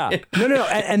 Oh yeah, no,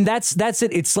 and that's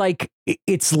it. It's like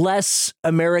it's less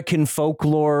American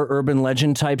folklore, urban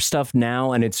legend type stuff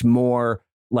now, and it's more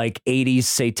like 80s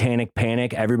satanic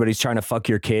panic. Everybody's trying to fuck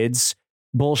your kids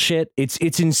bullshit. It's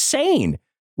insane.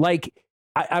 Like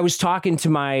I was talking to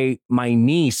my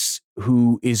niece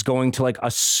who is going to like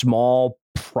a small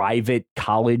private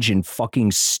college in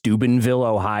fucking Steubenville,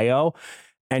 Ohio.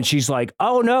 And she's like,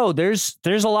 "Oh no, there's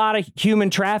a lot of human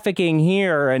trafficking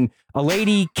here." And a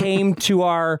lady came to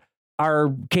our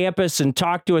campus and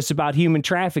talked to us about human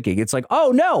trafficking. It's like,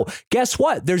 "Oh no, guess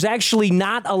what? There's actually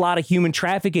not a lot of human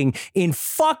trafficking in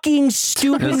fucking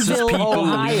Steubenville,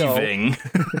 Ohio." Leaving.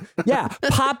 Yeah,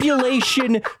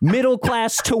 population middle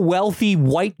class to wealthy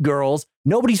white girls.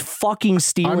 Nobody's fucking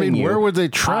stealing I mean, you. where would they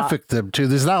traffic them to?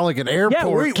 There's not like an airport. Yeah,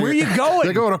 where are you going?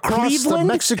 They're going across the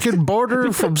Mexican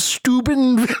border from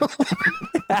Steubenville.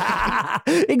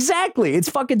 Exactly. It's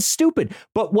fucking stupid.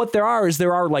 But what there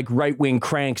are like right-wing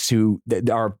cranks who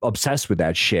are obsessed with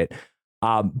that shit.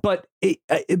 But it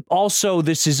also,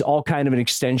 this is all kind of an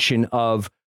extension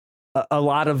of a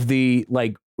lot of the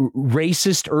like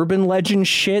racist urban legend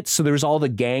shit. So there's all the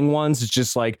gang ones. It's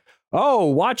just like, "Oh,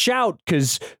 watch out,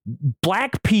 because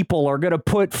black people are gonna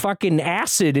put fucking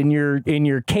acid in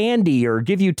your candy or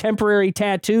give you temporary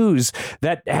tattoos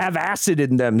that have acid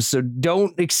in them. So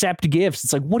don't accept gifts."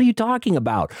 It's like, what are you talking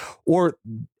about? Or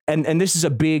and this is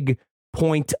a big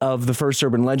point of the first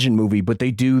urban legend movie, but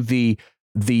they do the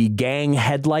gang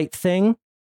headlight thing,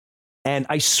 and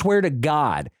I swear to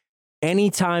God,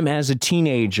 anytime as a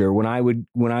teenager when I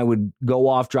would go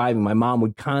off driving, my mom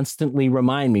would constantly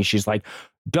remind me. She's like,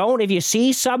 "Don't, if you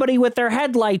see somebody with their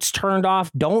headlights turned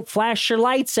off, don't flash your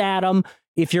lights at them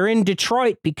if you're in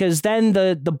Detroit, because then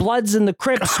the Bloods and the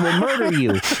Crips will murder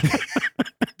you."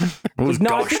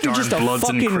 No, I think you're just a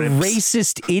fucking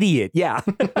racist idiot. Yeah.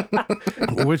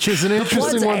 Which is an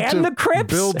interesting one to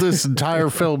build this entire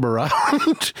film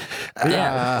around.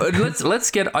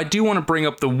 Let's get, I do want to bring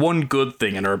up the one good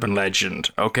thing in urban legend,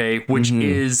 okay, which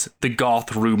is the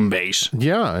goth roommate.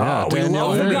 Yeah. We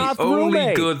love the goth only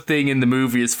roommate. good thing in the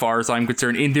movie as far as I'm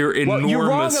concerned, in their enormous you're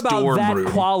wrong about dorm that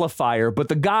room. qualifier, but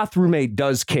the goth roommate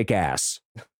does kick ass.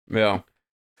 Yeah.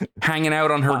 Hanging out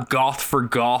on her goth for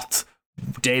goth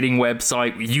dating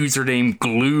website, username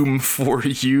Gloom for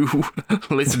you,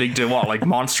 listening to what, like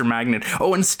Monster Magnet.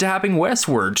 Oh, and Stabbing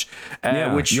Westward,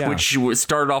 which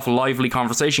started off a lively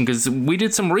conversation because we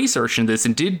did some research in this.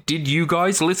 And did you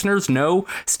guys, listeners, know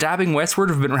Stabbing Westward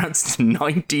have been around since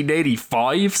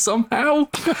 1985 somehow?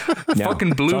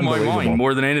 Fucking blew my mind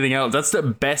more than anything else. That's the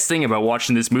best thing about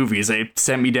watching this movie, is it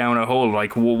sent me down a hole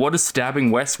like, well, what is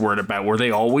Stabbing Westward about? Were they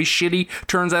always shitty?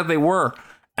 Turns out they were.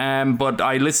 But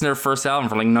I listened to their first album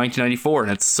from like 1994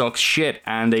 and it sucks shit,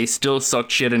 and they still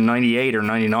sucked shit in 98 or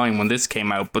 99 when this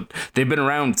came out, but they've been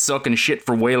around sucking shit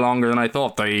for way longer than I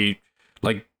thought. They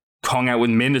like hung out with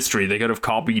Ministry. They could have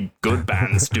copied good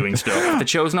bands doing stuff. They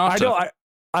chose not to.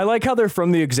 I like how they're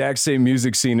from the exact same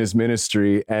music scene as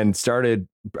Ministry and started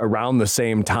around the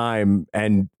same time,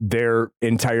 and their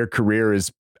entire career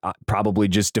is probably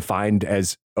just defined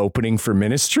as opening for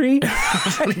Ministry.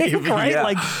 Right? Yeah.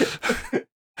 Like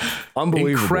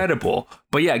unbelievable. Incredible.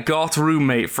 But yeah, goth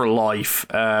roommate for life.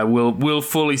 We'll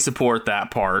fully support that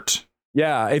part.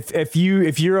 Yeah, if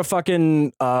you're a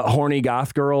fucking horny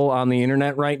goth girl on the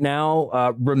internet right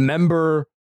now, remember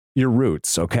your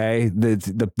roots, okay?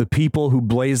 The people who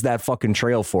blazed that fucking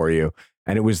trail for you,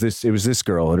 and it was this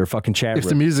girl in her fucking chat room. If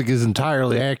the music is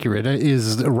entirely accurate,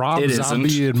 is Rob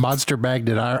Zombie and Monster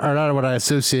Magnet are not what I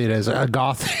associate as a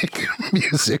gothic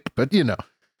music, but you know.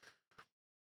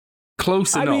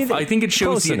 Close enough. I think it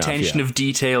shows the attention of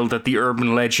detail that the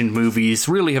urban legend movies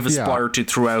really have aspired to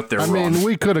throughout their run. I mean,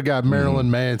 we could have got Marilyn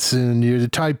Manson, the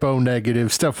Typo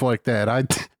Negative, stuff like that.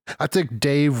 I think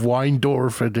Dave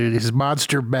Weindorf and his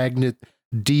Monster Magnet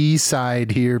D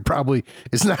side here probably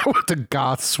is not what the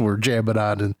goths were jamming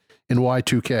on in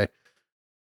Y2K.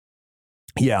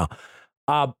 Yeah.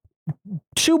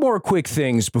 Two more quick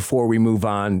things before we move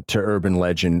on to urban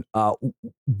legend.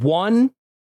 One,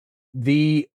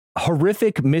 the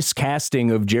horrific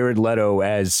miscasting of Jared Leto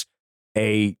as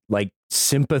a like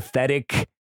sympathetic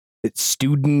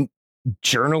student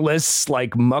journalist,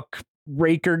 like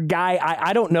muckraker guy.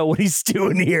 I don't know what he's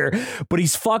doing here, but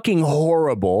he's fucking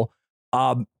horrible.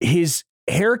 His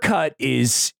haircut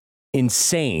is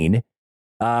insane.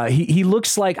 He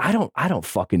looks like I don't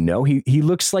fucking know. He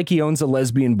looks like he owns a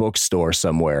lesbian bookstore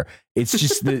somewhere. It's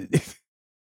just the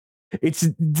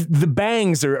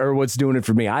bangs are what's doing it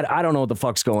for me. I don't know what the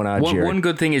fuck's going on, Jared. One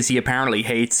good thing is he apparently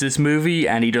hates this movie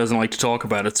and he doesn't like to talk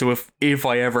about it. So if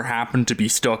I ever happen to be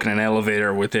stuck in an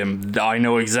elevator with him, I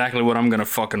know exactly what I'm going to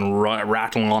fucking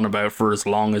rattle on about for as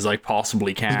long as I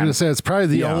possibly can. I was going to say, it's probably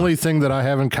the only thing that I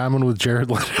have in common with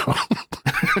Jared Leto.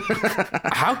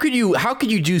 How could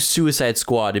you do Suicide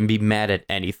Squad and be mad at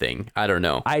anything? I don't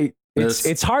know.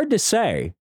 It's hard to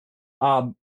say.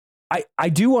 I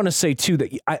do want to say too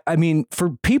that I mean, for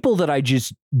people that I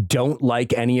just don't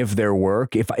like any of their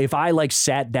work, if I like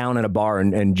sat down at a bar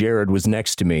and Jared was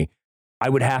next to me, I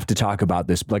would have to talk about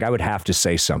this. Like I would have to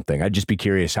say something. I'd just be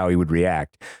curious how he would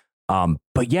react.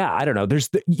 But yeah, I don't know. There's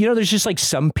just like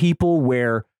some people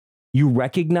where you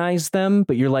recognize them,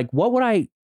 but you're like, what would I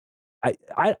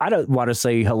don't want to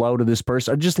say hello to this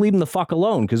person. Just leave them the fuck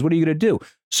alone. Because what are you going to do?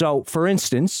 So, for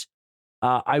instance,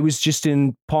 I was just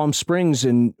in Palm Springs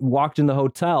and walked in the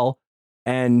hotel,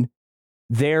 and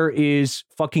there is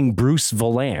fucking Bruce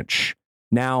Vilanch.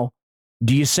 Now,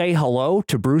 do you say hello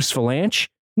to Bruce Vilanch?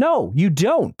 No, you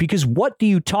don't. Because what do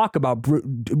you talk about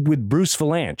with Bruce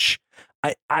Vilanch?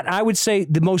 I would say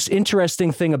the most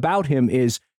interesting thing about him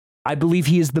is I believe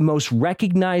he is the most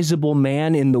recognizable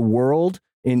man in the world.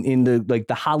 In the like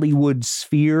the Hollywood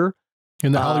sphere,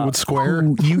 in the Hollywood Square,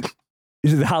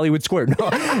 the Hollywood Square,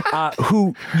 no,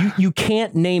 who you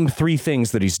can't name three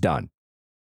things that he's done.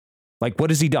 Like, what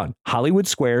has he done? Hollywood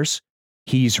Squares.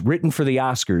 He's written for the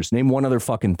Oscars. Name one other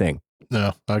fucking thing.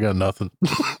 No, I got nothing.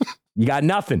 You got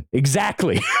nothing.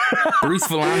 Exactly. Bruce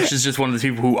Vilanch is just one of the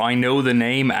people who I know the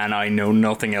name and I know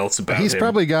nothing else about. He's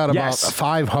probably got about Yes.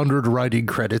 500 writing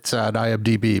credits at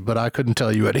IMDb, but I couldn't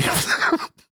tell you any of them.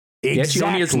 Yes, he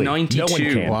only has Exactly. 92. No one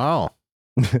can. Wow.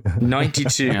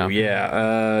 92,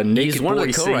 yeah. Naked He's one of the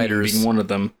Boy Singing co-writers. being one of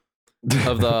them.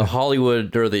 Of the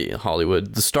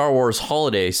the Star Wars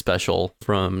Holiday Special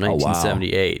from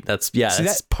 1978.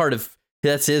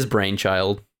 That's his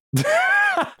brainchild. A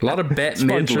lot of Bette It's fun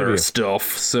Midler trivia.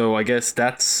 stuff, so I guess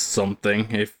that's something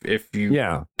if you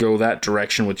Yeah. go that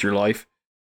direction with your life.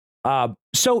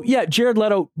 So yeah, Jared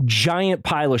Leto, giant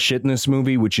pile of shit in this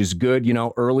movie, which is good,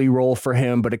 early role for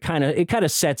him, but it kind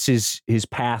of sets his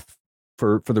path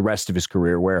for the rest of his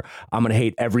career, where I'm going to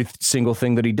hate every single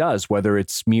thing that he does, whether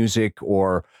it's music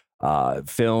or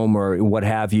film or what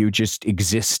have you, just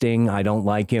existing. I don't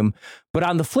like him. But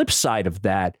on the flip side of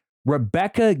that,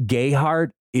 Rebecca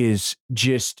Gayheart is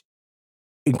just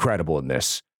incredible in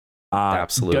this.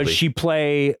 Absolutely. Does she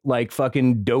play like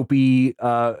fucking dopey,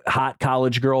 hot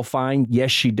college girl fine?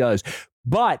 Yes, she does.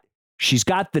 But she's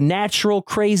got the natural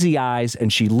crazy eyes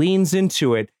and she leans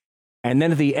into it. And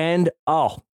then at the end,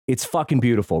 it's fucking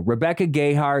beautiful. Rebecca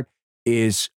Gayheart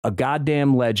is a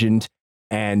goddamn legend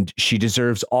and she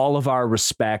deserves all of our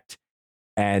respect.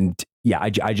 And yeah,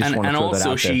 I just want to throw that out also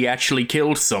there. she actually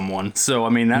killed someone. So I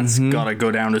mean that's gotta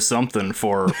go down to something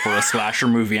for a slasher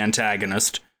movie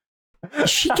antagonist.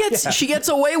 She gets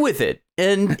away with it,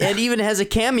 and even has a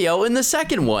cameo in the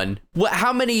second one.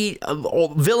 How many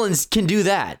villains can do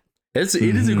that? It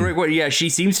is a great way. Yeah, she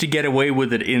seems to get away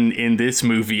with it in this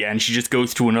movie, and she just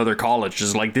goes to another college.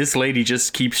 It's like this lady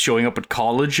just keeps showing up at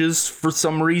colleges for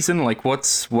some reason. Like,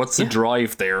 what's the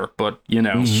drive there? But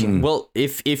Well,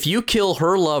 if you kill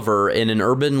her lover in an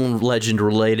urban legend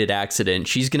related accident,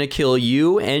 she's gonna kill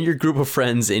you and your group of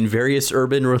friends in various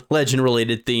urban legend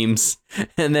related themes,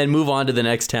 and then move on to the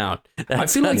next town. I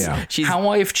feel like how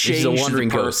I've she's a changed the wandering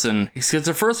person. Because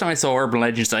the first time I saw Urban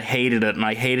Legends, I hated it, and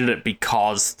I hated it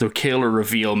because the killer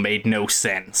reveal made no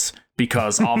sense.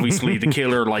 Because obviously the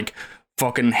killer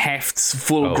fucking hefts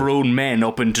full-grown men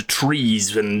up into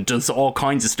trees and does all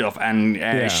kinds of stuff,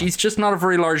 and she's just not a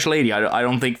very large lady. I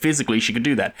don't think physically she could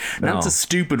do that. No. That's a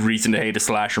stupid reason to hate a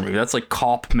slasher movie. That's like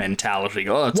cop mentality.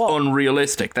 Oh, it's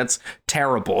unrealistic. That's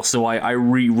terrible. So I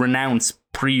renounce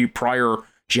prior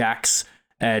Jack's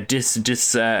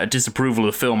disapproval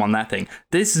of the film on that thing.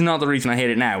 This is not the reason I hate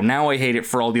it now. Now I hate it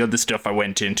for all the other stuff I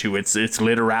went into. Its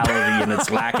literality and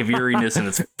its lack of eeriness and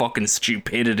its fucking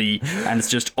stupidity and it's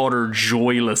just utter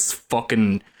joyless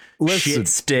fucking shit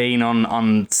stain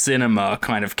on cinema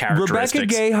kind of characteristics.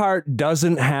 Rebecca Gayheart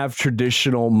doesn't have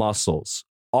traditional muscles.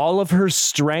 All of her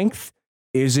strength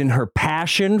is in her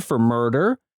passion for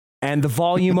murder and the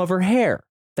volume of her hair.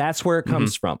 That's where it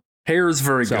comes from. Hair is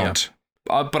very So- good.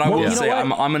 But I will you know say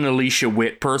what? I'm an Alicia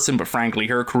Witt person, but frankly,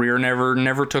 her career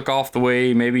never took off the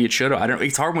way maybe it should have. I don't.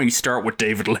 It's hard when you start with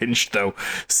David Lynch, though.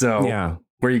 So Yeah.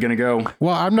 where are you gonna go?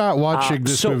 Well, I'm not watching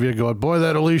this so- movie and going, boy,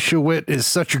 that Alicia Witt is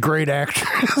such a great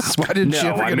actress. Why didn't she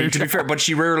No, ever I get her mean to be job? fair, but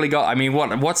she rarely got. I mean,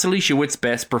 what's Alicia Witt's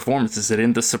best performance? Is it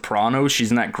in The Sopranos? She's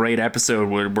in that great episode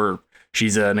where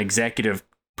she's an executive,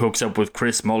 hooks up with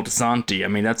Chris Moltisanti. I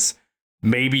mean, that's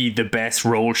maybe the best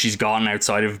role she's gotten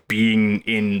outside of being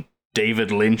in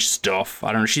David Lynch stuff.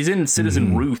 I don't know. She's in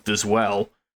Citizen Ruth as well.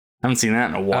 I haven't seen that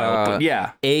in a while, but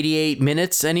yeah. 88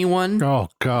 minutes, anyone? Oh,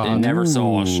 God. Never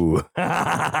saw it. Ooh.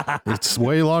 It's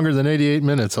way longer than 88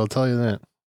 minutes, I'll tell you that.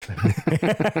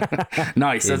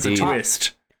 Nice. That's a Indeed.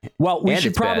 twist. Well, we And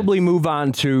should it's bad. probably move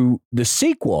on to the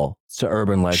sequel to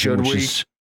Urban Legend, Should which we? is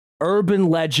Urban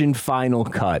Legend Final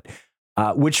Cut,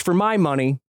 which for my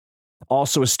money,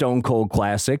 also a Stone Cold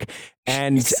classic.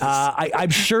 And Jesus. I'm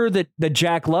sure that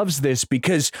Jack loves this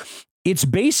because it's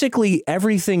basically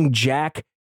everything Jack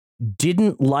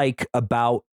didn't like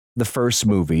about the first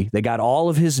movie. They got all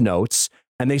of his notes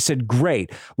and they said,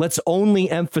 great, let's only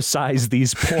emphasize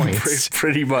these points.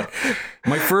 Pretty much.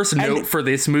 My first note for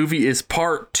this movie is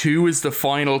part 2 is the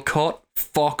final cut.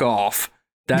 Fuck off.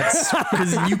 That's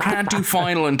because you can't do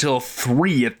final until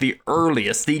 3 at the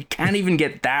earliest. They can't even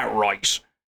get that right.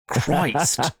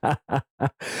 Christ.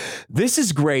 This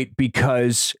is great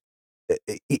because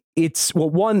it's well,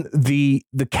 one, the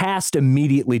cast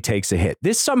immediately takes a hit.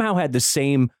 This somehow had the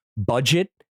same budget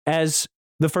as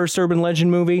the first Urban Legend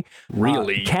movie.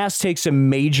 Really? Cast takes a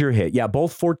major hit. Yeah,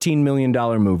 both $14 million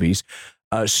movies.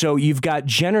 So you've got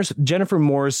Jennifer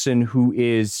Morrison, who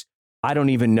is, I don't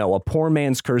even know, a poor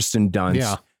man's Kirsten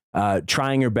Dunst,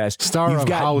 trying her best. Star You've of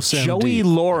got House Joey MD.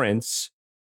 Lawrence,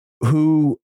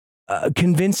 who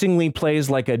convincingly plays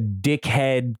like a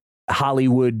dickhead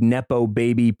Hollywood Nepo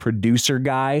baby producer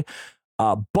guy.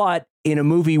 But in a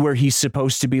movie where he's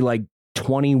supposed to be like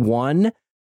 21,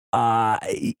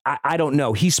 I don't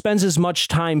know. He spends as much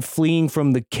time fleeing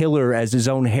from the killer as his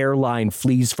own hairline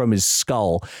flees from his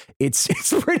skull. It's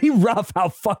pretty rough how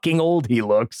fucking old he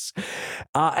looks.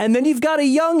 And then you've got a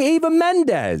young Eva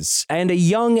Mendes and a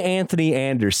young Anthony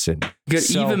Anderson. You got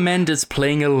So- Eva Mendes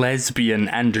playing a lesbian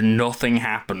and nothing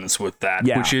happens with that,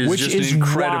 Yeah, which is which just is an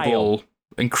incredible, wild.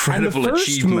 incredible And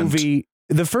achievement.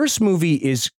 the first movie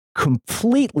is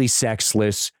completely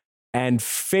sexless and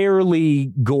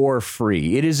fairly gore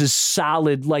free. It is a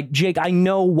solid, like, Jake, I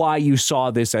know why you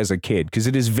saw this as a kid, because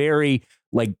it is very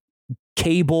like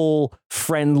cable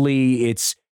friendly.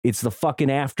 It's the fucking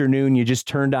afternoon. You just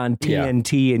turned on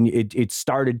TNT and it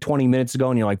started 20 minutes ago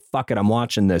and you're like, fuck it, I'm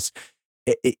watching this.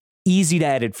 Easy to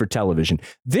edit for television.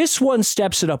 This one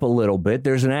steps it up a little bit.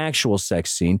 There's an actual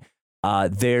sex scene.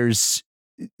 There's,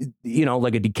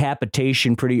 like a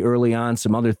decapitation pretty early on,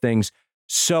 some other things.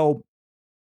 So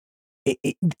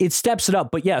it steps it up.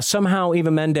 But yeah, somehow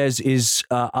Eva Mendes is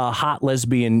a hot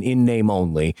lesbian in name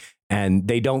only, and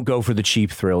they don't go for the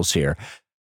cheap thrills here.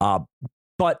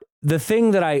 But the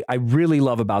thing that I really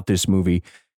love about this movie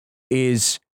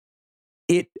is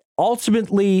it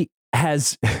ultimately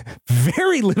has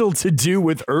very little to do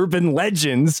with urban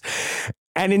legends.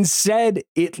 And instead,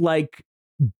 it like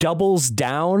doubles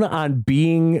down on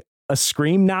being a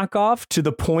Scream knockoff to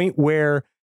the point where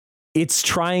it's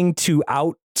trying to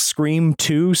out Scream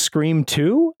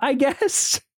 2, I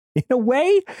guess, in a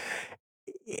way.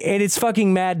 And it's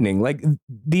fucking maddening. Like,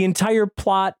 the entire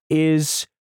plot is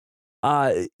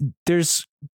there's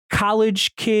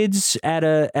college kids at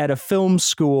a film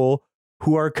school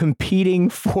who are competing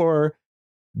for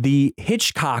the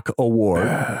Hitchcock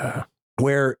Award,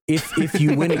 where if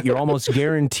you win it, you're almost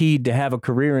guaranteed to have a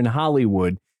career in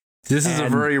Hollywood. This is a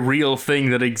very real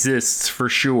thing that exists for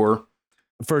sure.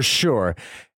 For sure.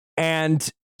 And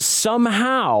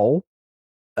somehow,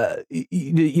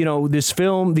 these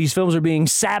films are being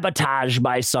sabotaged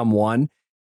by someone.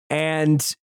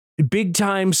 And big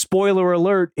time spoiler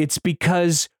alert, it's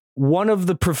because one of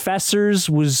the professors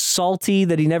was salty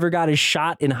that he never got his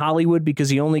shot in Hollywood because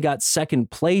he only got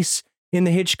second place in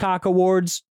the Hitchcock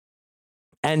Awards.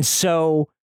 And so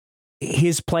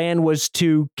his plan was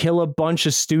to kill a bunch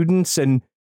of students and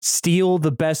steal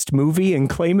the best movie and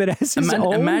claim it as his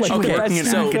own. Imagine like the working in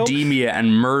best film. academia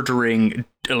and murdering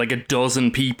like a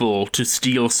dozen people to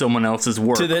steal someone else's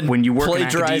work. To then when you work in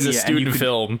plagiarize academia a student and you could,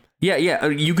 film. Yeah,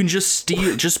 you can just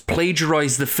just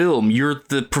plagiarize the film. You're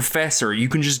the professor. You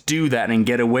can just do that and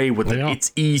get away with it. Yeah.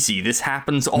 It's easy. This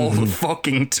happens all the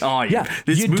fucking time. Yeah,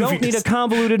 this you movie don't need a just-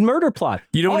 convoluted murder plot.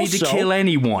 You don't need to Also, kill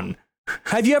anyone.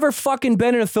 Have you ever fucking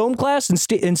been in a film class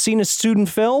and seen a student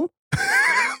film?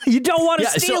 You don't want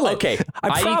to steal it. Okay, I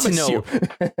need to promise know. you.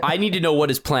 I need to know what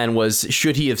his plan was.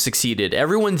 Should he have succeeded?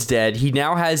 Everyone's dead. He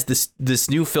now has this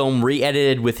new film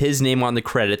re-edited with his name on the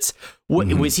credits. What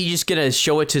was he just gonna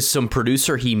show it to some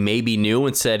producer he maybe knew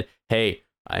and said, "Hey,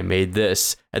 I made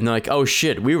this," and they're like, "Oh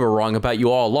shit, we were wrong about you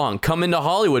all along. Come into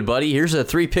Hollywood, buddy. Here's a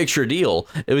 3-picture deal."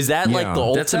 It was that like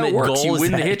the That's how ultimate it works. goal. You is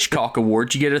win the that- Hitchcock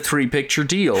Award, you get a 3-picture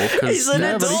deal. 'cause- He's an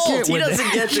Yeah, but he adult. can't He win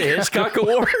doesn't get the Hitchcock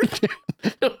Award.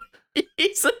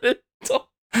 He's an adult.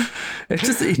 it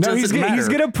just it No, doesn't matter. he's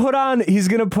gonna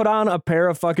put on a pair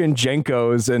of fucking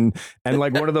Jenkos and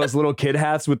like one of those little kid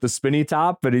hats with the spinny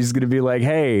top, but he's gonna be like,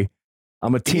 "Hey,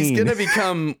 I'm a teen." He's gonna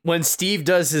become, when Steve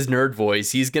does his nerd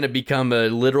voice, he's gonna become a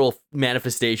literal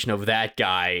manifestation of that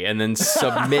guy, and then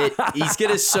submit. He's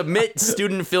gonna submit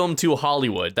student film to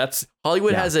Hollywood. That's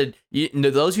Hollywood has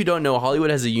those who don't know, Hollywood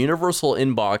has a universal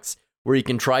inbox where you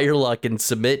can try your luck and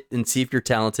submit and see if you're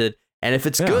talented. And if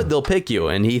it's good, they'll pick you.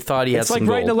 And he thought he had It's some like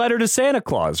writing a gold. letter to Santa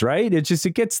Claus, right? It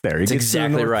gets there. It That's gets to the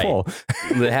exactly North right. Pole.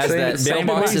 It has that Same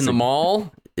mailbox in the amazing.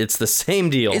 mall. It's the same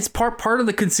deal. It's part of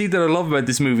the conceit that I love about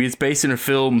this movie. It's based in a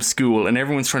film school, and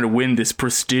everyone's trying to win this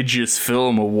prestigious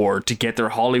film award to get their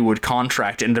Hollywood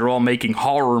contract, and they're all making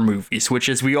horror movies, which,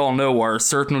 as we all know, are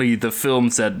certainly the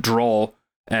films that draw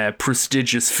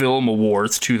prestigious film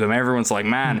awards to them. Everyone's like,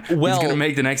 man, he's Well- gonna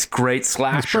make the next great It's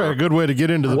probably a slasher. good way to get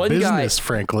into the One guy- business,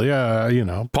 frankly. You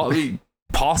know.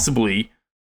 Possibly.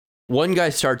 One guy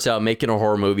starts out making a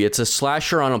horror movie. It's a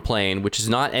slasher on a plane, which is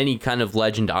not any kind of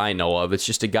legend I know of. It's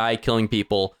just a guy killing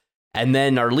people. And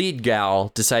then our lead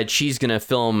gal decides she's going to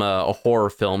film a horror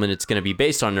film, and it's going to be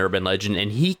based on an urban legend.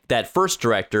 And that first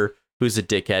director, who's a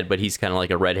dickhead, but he's kind of like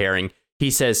a red herring,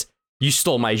 he says, "You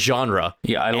stole my genre."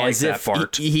 Yeah, I like As that if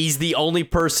part. He's the only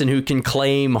person who can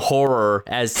claim horror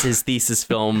as his thesis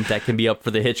film that can be up for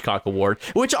the Hitchcock Award,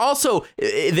 which also,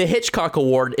 the Hitchcock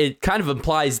Award, it kind of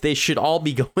implies they should all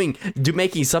be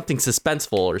making something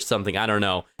suspenseful or something. I don't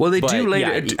know. Well, they But, do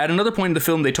later. yeah, At another point in the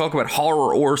film, they talk about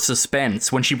horror or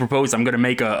suspense. When she proposed, "I'm going to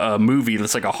make a movie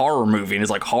that's like a horror movie," and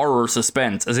it's like horror or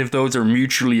suspense, as if those are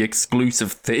mutually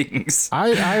exclusive things.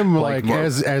 I'm like Mark.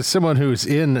 as someone who's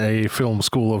in a film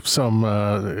school of some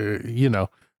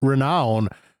renown.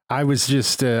 I was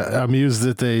just amused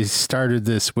that they started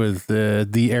this with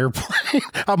the airplane.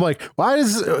 I'm like, why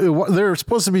is they're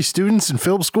supposed to be students in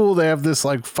film school? They have this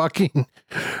like fucking Who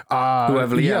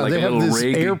have, like they a have little this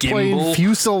rig, a airplane gimbal.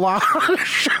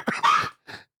 fuselage.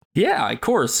 Yeah, of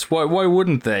course. Why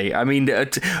wouldn't they? I mean,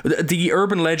 the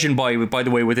urban legend, by the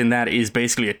way, within that is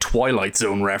basically a Twilight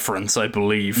Zone reference, I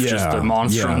believe. Just Yeah, the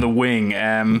monster yeah. on the wing.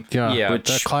 Yeah, which,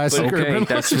 that classic okay, urban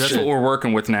that's legend. what we're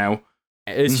working with now.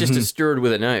 it's just a steward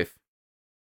with a knife.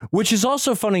 Which is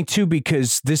also funny too,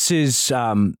 because this is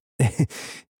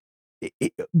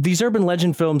these urban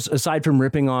legend films, aside from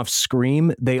ripping off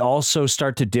Scream, they also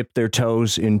start to dip their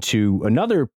toes into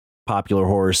another popular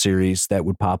horror series that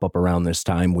would pop up around this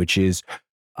time, which is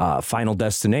Final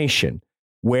Destination,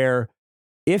 where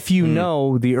if you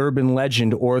know the urban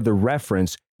legend or the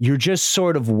reference, you're just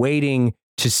sort of waiting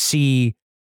to see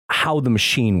how the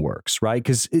machine works, right?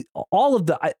 Because all of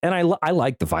I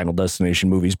like the Final Destination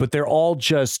movies, but they're all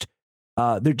just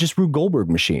Rube Goldberg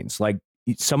machines. Like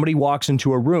somebody walks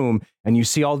into a room and you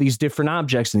see all these different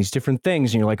objects and these different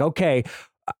things, and you're like, okay,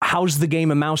 how's the game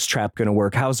of Mousetrap going to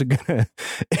work? How's it going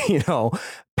to,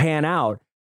 pan out?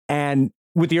 And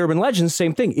with the urban legends,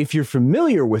 same thing. If you're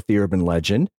familiar with the urban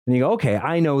legend, then you go, okay,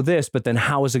 I know this, but then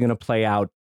how is it going to play out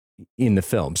in the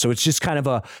film? So it's just kind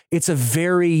of it's a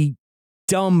very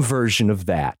dumb version of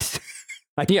that.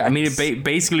 Yeah, I mean, it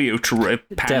basically it pans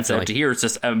out Definitely. to here. It's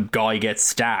just a guy gets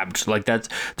stabbed. Like that's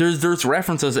there's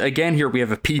references again here. We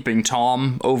have a Peeping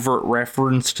Tom overt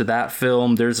reference to that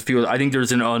film. There's a few. I think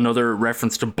there's another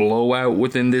reference to Blowout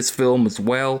within this film as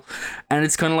well. And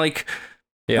it's kind of like,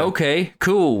 okay,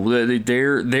 cool.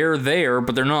 They're there,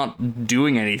 but they're not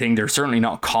doing anything. They're certainly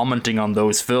not commenting on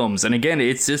those films. And again,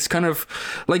 it's just kind of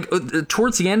like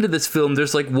towards the end of this film,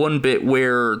 there's like one bit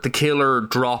where the killer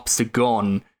drops a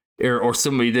gun. Or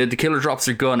somebody, the killer drops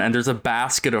their gun and there's a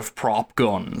basket of prop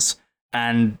guns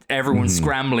and everyone's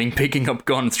scrambling, picking up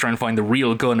guns, trying to find the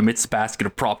real gun amidst a basket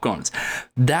of prop guns.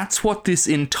 That's what this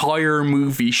entire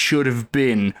movie should have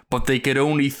been, but they could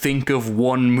only think of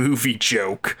one movie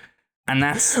joke. And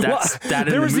that's that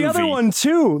in there was the movie. the other one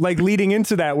too, like leading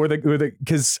into that, where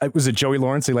because it was Joey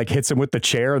Lawrence, he like hits him with the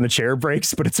chair and the chair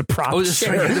breaks, but it's a prop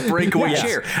chair. The breakaway Yes.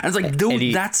 chair. And it's like,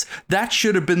 dude, that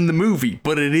should have been the movie,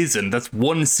 but it isn't. That's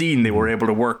one scene they were able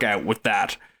to work out with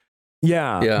that.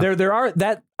 Yeah. There are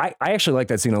that. I actually like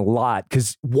that scene a lot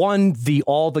because one,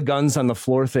 all the guns on the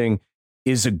floor thing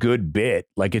is a good bit.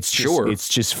 Like it's just, Sure. it's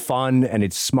just fun and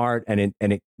it's smart and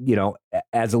it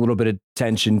adds a little bit of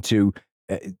tension to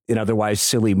an otherwise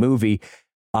silly movie.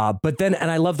 But then, and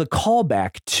I love the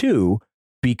callback too,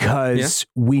 because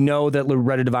we know that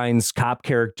Loretta Devine's cop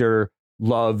character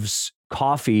loves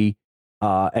coffee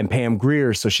and Pam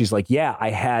Grier. So she's like, yeah, I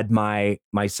had my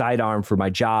sidearm for my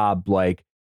job, like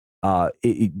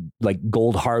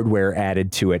gold hardware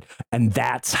added to it. And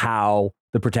that's how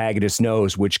the protagonist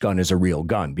knows which gun is a real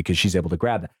gun, because she's able to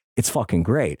grab that. It's fucking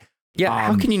great. Yeah,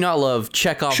 how can you not love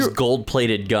Chekhov's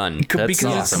gold-plated gun? Because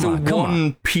it's the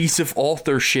one piece of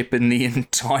authorship in the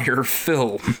entire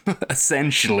film,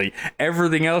 essentially.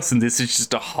 Everything else in this is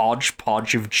just a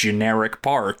hodgepodge of generic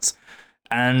parts.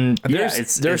 And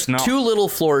there's not... two little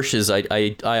flourishes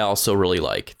I also really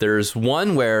like. There's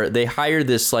one where they hire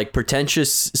this like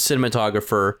pretentious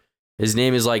cinematographer. His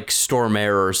name is like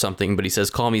Stormare or something, but he says,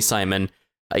 "Call me Simon."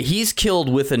 He's killed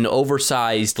with an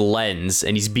oversized lens,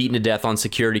 and he's beaten to death on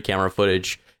security camera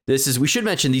footage. We should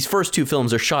mention, these first two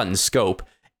films are shot in scope,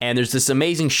 and there's this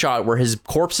amazing shot where his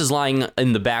corpse is lying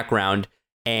in the background,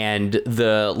 and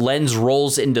the lens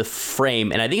rolls into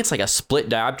frame, and I think it's like a split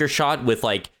diopter shot with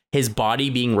like his body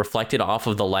being reflected off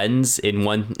of the lens in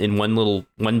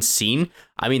one scene.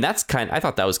 I mean, I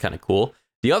thought that was kind of cool.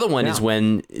 The other one is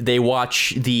when they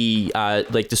watch the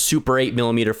Super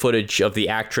 8mm footage of the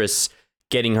actress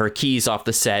getting her keys off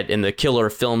the set, and the killer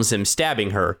films him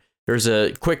stabbing her. There's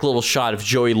a quick little shot of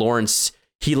Joey Lawrence.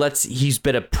 He's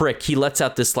been a prick. He lets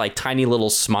out this like tiny little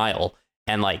smile,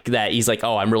 and like that, he's like,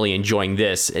 "Oh, I'm really enjoying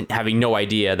this," and having no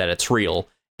idea that it's real.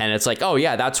 And it's like, oh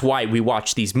yeah, that's why we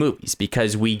watch these movies,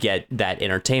 because we get that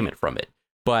entertainment from it.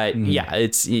 But yeah,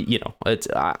 it's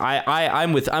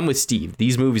I'm with Steve.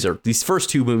 These first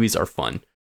two movies are fun.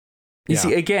 You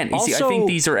see, I think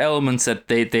these are elements that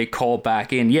they call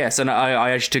back in. Yes, and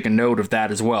I actually took a note of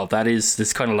that as well. That is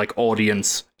this kind of like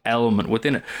audience element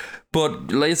within it.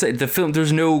 But like I say, the film,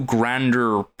 there's no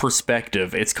grander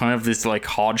perspective. It's kind of this like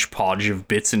hodgepodge of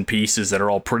bits and pieces that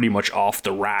are all pretty much off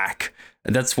the rack.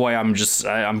 And that's why I'm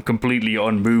completely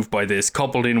unmoved by this,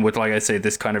 coupled in with, like I say,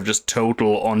 this kind of just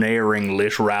total unerring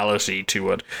literality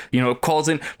to it. You know, it calls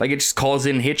in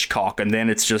Hitchcock, and then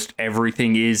it's just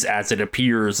everything is as it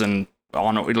appears, and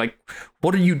like,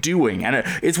 what are you doing? And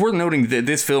it's worth noting that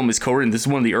this film is co-written. This is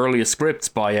one of the earliest scripts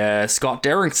by Scott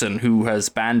Derrickson, who has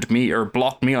banned me or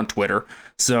blocked me on Twitter.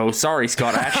 So sorry,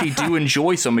 Scott. I actually do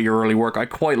enjoy some of your early work. I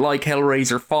quite like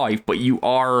Hellraiser 5, but you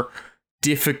are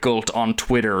difficult on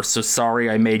Twitter, so sorry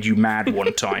I made you mad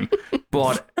one time.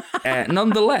 But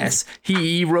nonetheless,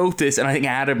 he wrote this, and I think,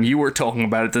 Adam, you were talking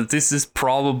about it, that this is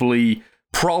probably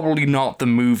not the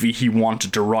movie he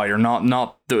wanted to write, or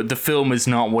not the film is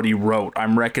not what he wrote. I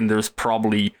reckon there's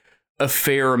probably a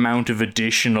fair amount of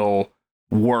additional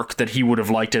work that he would have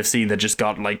liked to have seen that just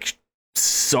got like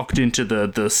sucked into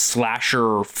the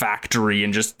slasher factory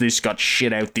and just got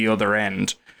shit out the other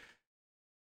end.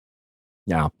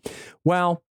 Yeah.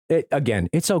 Well,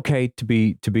 it's okay to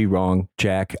be wrong,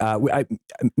 Jack.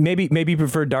 Maybe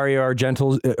prefer Dario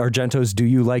Argento's "Do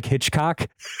You Like Hitchcock?"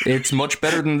 It's much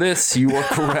better than this. You are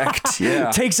correct. Yeah,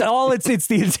 it's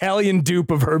the Italian dupe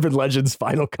of Urban Legend's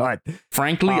Final Cut.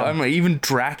 Frankly, even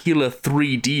Dracula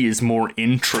 3D is more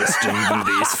interesting than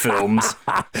these films.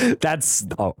 I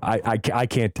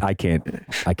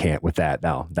can't with that.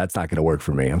 No, that's not going to work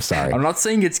for me. I'm sorry. I'm not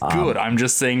saying it's good. I'm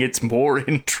just saying it's more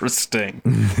interesting.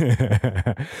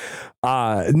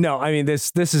 No, I mean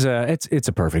this is it's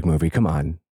a perfect movie. Come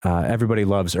on. Everybody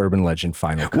loves Urban Legend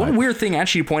Final Cut. One weird thing,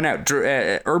 actually, to point out,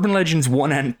 Urban Legends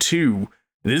 1 and 2,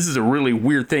 this is a really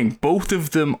weird thing. Both of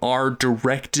them are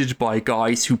directed by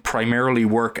guys who primarily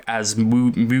work as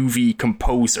movie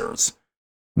composers.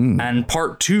 And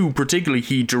part 2, particularly,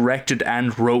 he directed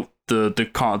and wrote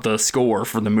the score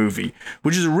for the movie,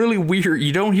 which is really weird.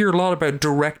 You don't hear a lot about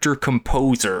director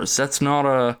composers. That's not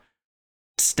a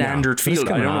standard field.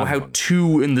 I don't know how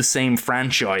 2 in the same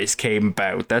franchise came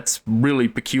about. That's really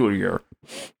peculiar.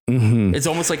 It's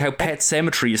almost like how Pet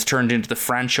Sematary has turned into the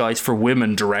franchise for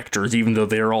women directors, even though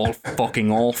they're all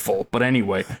fucking awful. But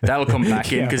anyway, that'll come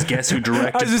back in, because guess who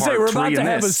directed part 3 in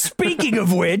this? Speaking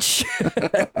of which,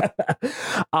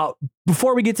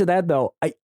 before we get to that though,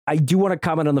 I do want to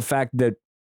comment on the fact that,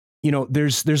 you know,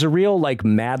 there's a real like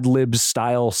Mad Libs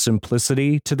style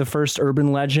simplicity to the first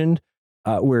Urban Legend,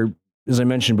 where, as I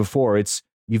mentioned before, it's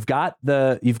you've got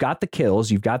the kills,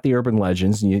 you've got the Urban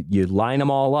Legends, and you line them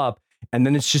all up, and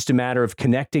then it's just a matter of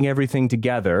connecting everything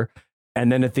together,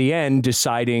 and then at the end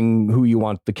deciding who you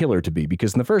want the killer to be.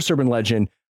 Because in the first Urban Legend,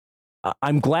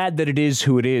 I'm glad that it is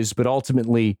who it is, but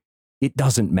ultimately it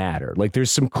doesn't matter. Like,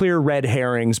 there's some clear red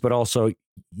herrings, but also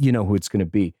you know who it's going to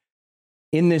be.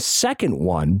 in this second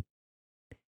one,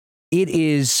 it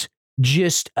is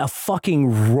just a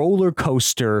fucking roller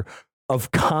coaster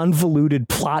of convoluted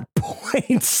plot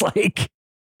points. Like,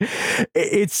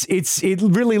 it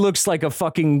really looks like a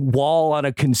fucking wall on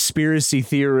a conspiracy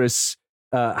theorist's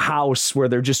house where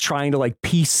they're just trying to like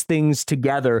piece things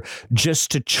together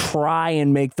just to try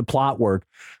and make the plot work.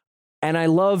 And I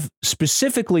love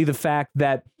specifically the fact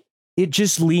that it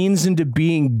just leans into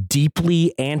being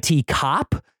deeply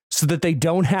anti-cop so that they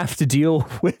don't have to deal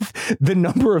with the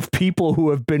number of people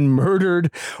who have been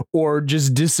murdered or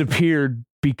just disappeared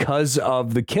because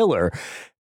of the killer.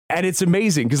 And it's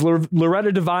amazing because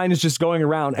Loretta Devine is just going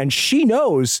around and she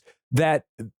knows that,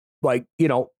 like, you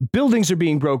know, buildings are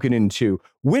being broken into,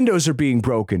 windows are being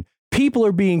broken, people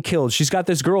are being killed. She's got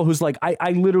this girl who's like,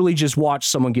 I literally just watched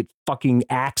someone get fucking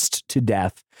axed to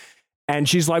death. And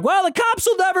she's like, well, the cops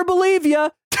will never believe you.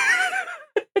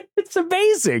 It's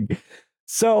amazing.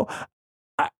 So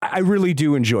I really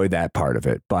do enjoy that part of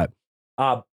it. But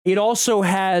it also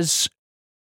has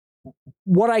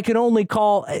what I can only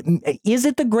call, is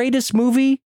it the greatest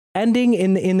movie ending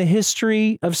in the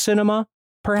history of cinema?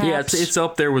 Perhaps. Yeah, it's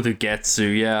up there with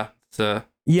Ugetsu. Yeah,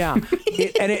 yeah,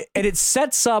 it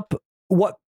sets up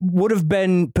what would have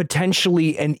been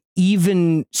potentially an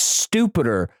even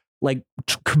stupider, like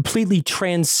completely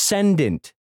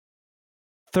transcendent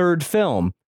third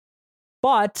film.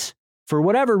 But for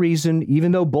whatever reason,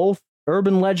 even though both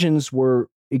Urban Legends were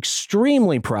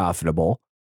extremely profitable,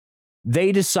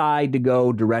 they decide to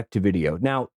go direct to video.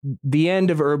 Now, the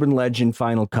end of Urban Legend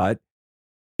Final Cut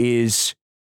is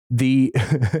the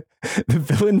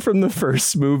villain from the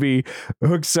first movie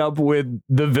hooks up with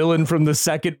the villain from the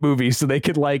second movie so they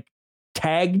could like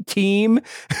tag team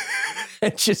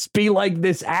and just be like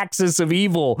this axis of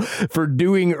evil for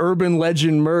doing Urban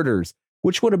Legend murders,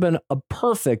 which would have been a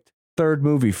perfect third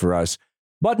movie for us.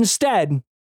 But instead,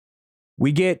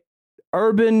 we get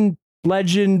Urban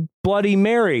Legend Bloody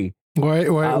Mary. Wait.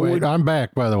 I'm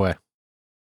back, by the way.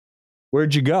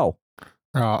 Where'd you go?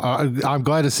 I'm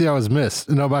glad to see I was missed.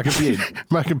 No, my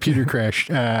computer crashed,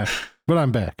 but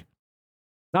I'm back.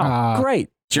 Oh, great.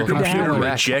 Your computer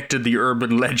rejected the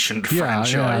Urban Legend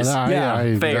franchise.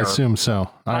 I fair. assume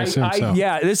so. I assume so.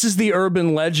 Yeah, this is the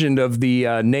Urban Legend of the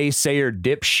naysayer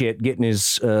dipshit getting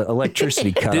his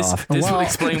electricity cut off. This would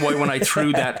explain why when I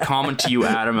threw that comment to you,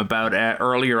 Adam, about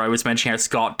earlier, I was mentioning how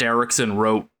Scott Derrickson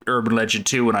wrote Urban Legend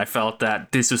 2, and I felt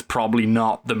that this is probably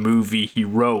not the movie he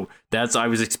wrote. I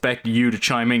was expecting you to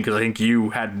chime in because I think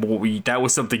you had that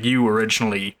was something you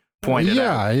originally pointed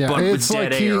out. Yeah. But it's with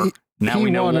Dead like Air, now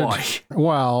we know why.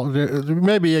 Well,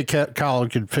 maybe Colin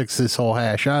could fix this whole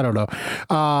hash. I don't know.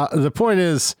 The point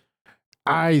is,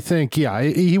 I think,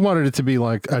 he wanted it to be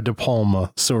like a De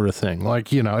Palma sort of thing.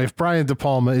 Like, you know, if Brian De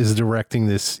Palma is directing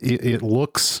this, it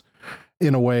looks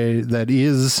in a way that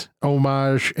is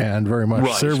homage and very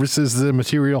much services the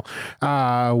material.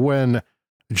 When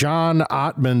John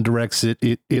Ottman directs it,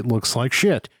 it looks like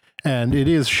shit, and it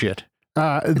is shit.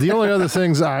 The only other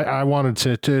things I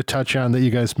wanted to touch on that you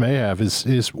guys may have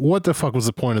is what the fuck was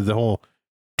the point of the whole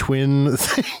twin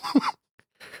thing?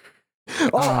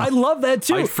 I love that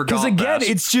too. Because again,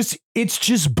 it's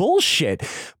just bullshit.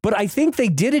 But I think they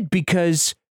did it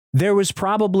because there was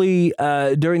probably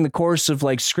during the course of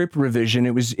like script revision,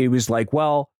 it was like,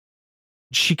 well,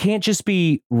 she can't just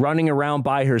be running around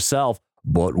by herself,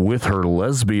 but with her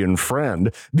lesbian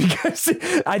friend, because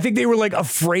I think they were like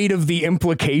afraid of the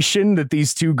implication that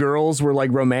these two girls were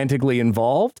like romantically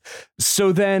involved.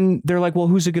 So then they're like, well,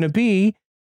 who's it going to be?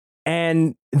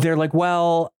 And they're like,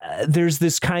 well, there's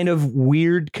this kind of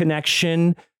weird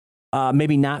connection,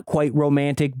 maybe not quite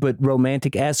romantic, but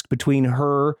romantic-esque between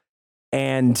her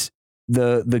and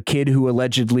the kid who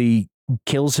allegedly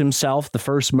kills himself, the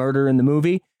first murder in the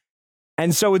movie.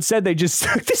 And so instead they just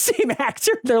took the same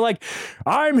actor. They're like,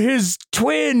 I'm his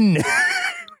twin.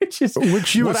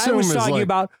 Which you assume is talking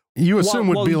about. You assume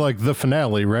would be like the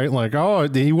finale, right? Like, oh,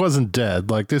 he wasn't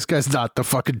dead. Like, this guy's not the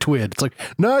fucking twin. It's like,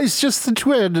 no, he's just the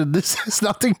twin, and this has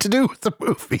nothing to do with the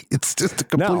movie. It's just a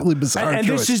completely bizarre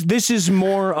choice. And this is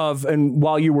more of, and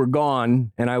while you were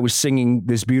gone, and I was singing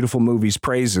this beautiful movie's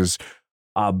praises,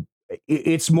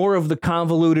 it's more of the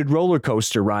convoluted roller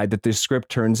coaster ride that this script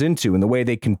turns into, and the way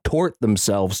they contort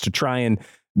themselves to try and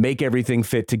make everything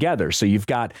fit together. So you've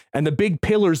got, and the big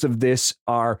pillars of this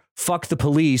are Fuck the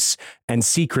Police and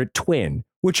Secret Twin,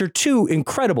 which are two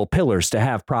incredible pillars to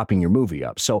have propping your movie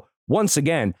up. So once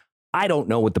again, I don't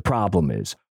know what the problem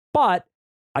is, but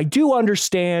I do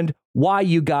understand why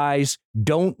you guys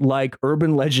don't like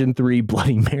Urban Legend 3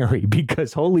 Bloody Mary,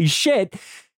 because holy shit,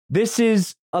 this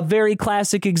is a very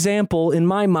classic example in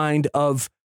my mind of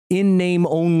in name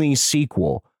only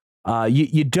sequel.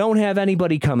 You don't have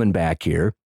anybody coming back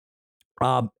here.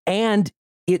 And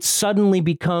it suddenly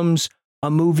becomes a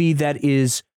movie that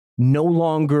is no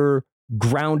longer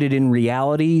grounded in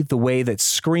reality the way that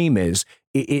Scream is.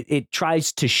 It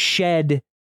tries to shed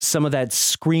some of that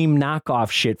Scream knockoff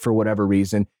shit for whatever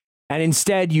reason. And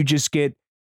instead, you just get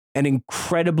an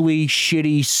incredibly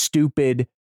shitty, stupid,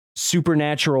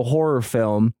 supernatural horror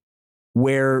film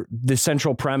where the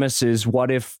central premise is,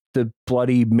 what if the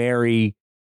Bloody Mary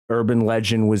urban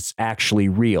legend was actually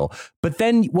real? But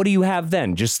then what do you have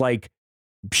then? Just like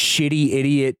shitty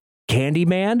idiot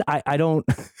Candyman? I don't...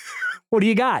 What do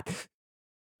you got?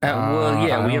 Well,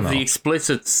 yeah, we have the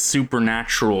explicit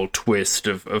supernatural twist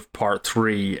of part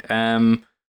 3.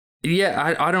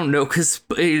 Yeah, I don't know, because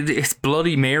it's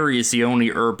Bloody Mary is the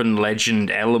only urban legend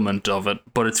element of it,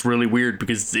 but it's really weird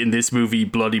because in this movie,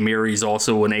 Bloody Mary is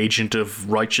also an agent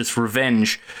of righteous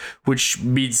revenge, which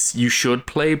means you should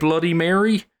play Bloody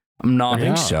Mary. I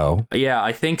think so. Yeah,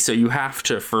 I think so. You have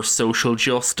to for social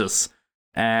justice.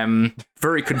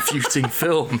 Very confusing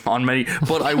film on many,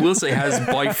 but I will say has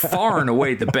by far and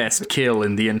away the best kill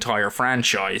in the entire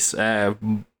franchise.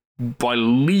 By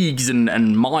leagues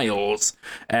and miles,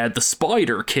 the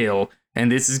spider kill, and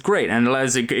this is great. And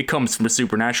it comes from a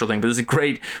supernatural thing, but it's a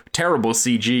great, terrible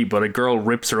CG. But a girl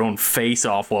rips her own face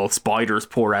off while spiders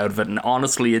pour out of it, and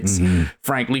honestly, it's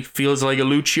frankly feels like a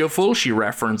Lucio Fulci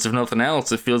reference, if nothing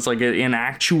else. It feels like an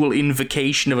actual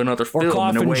invocation of another film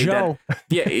in a way that,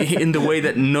 in the way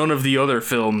that none of the other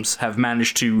films have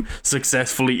managed to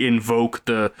successfully invoke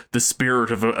the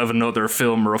spirit of another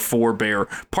film or a forebear.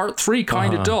 Part 3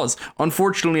 kind of does.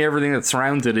 Unfortunately, everything that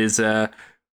surrounds it is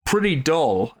pretty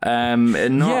dull, and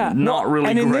not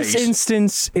really and great. In this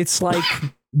instance, it's like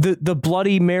the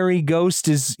Bloody Mary ghost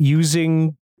is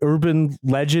using urban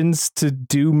legends to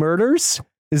do murders.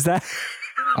 Is that?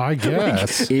 I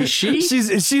guess. Is she?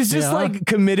 She's just like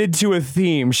committed to a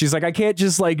theme. She's like, I can't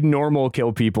just like normal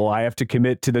kill people. I have to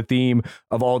commit to the theme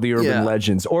of all the urban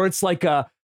legends. Or it's like a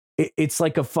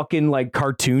fucking like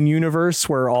cartoon universe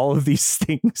where all of these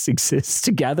things exist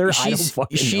together.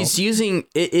 She's using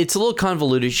it's a little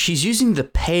convoluted. She's using the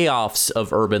payoffs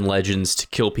of urban legends to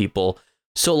kill people.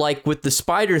 So like with the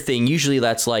spider thing, usually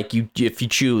that's like if you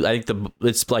chew, I think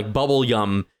it's like bubble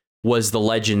yum was the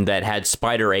legend that had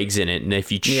spider eggs in it, and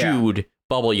if you chewed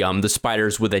bubble yum, the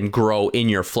spiders would then grow in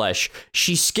your flesh.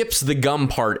 She skips the gum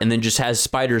part and then just has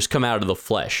spiders come out of the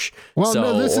flesh. Well,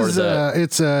 no, this is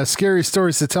it's scary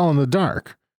stories to tell in the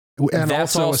dark, and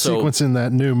that's also a sequence in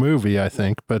that new movie, I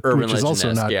think, but which is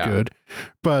also not good.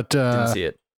 But didn't see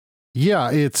it. Yeah,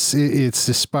 it's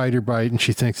the spider bite, and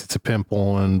she thinks it's a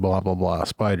pimple, and blah blah blah.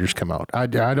 Spiders come out. I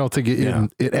don't think it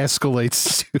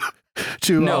escalates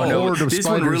to a horde of this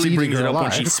spiders one really brings it up alive.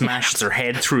 when she smashes her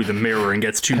head through the mirror and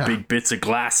gets two big bits of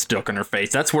glass stuck in her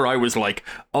face. That's where I was like,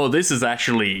 oh, this is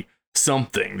actually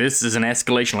something. This is an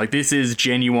escalation. Like, this is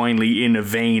genuinely in a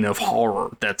vein of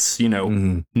horror that's,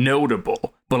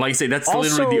 notable. But like I say, that's also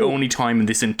literally the only time in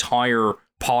this entire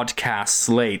podcast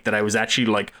slate that I was actually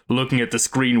like looking at the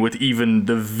screen with even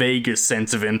the vaguest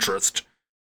sense of interest.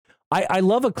 I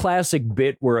love a classic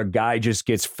bit where a guy just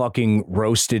gets fucking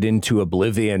roasted into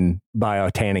oblivion by a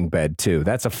tanning bed too.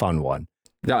 That's a fun one.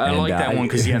 I like that one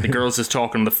because the girl's just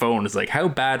talking on the phone. It's like, how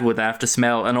bad would that have to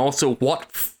smell? And also,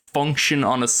 what function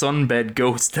on a sunbed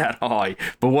goes that high?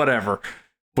 But whatever.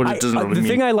 But it doesn't really the mean...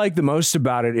 thing I like the most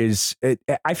about it is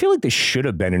I feel like this should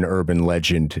have been an urban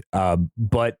legend.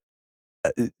 But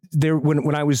there,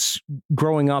 when I was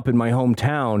growing up in my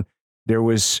hometown, there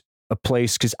was a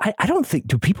place, because I don't think,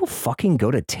 do people fucking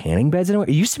go to tanning beds anymore?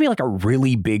 It used to be like a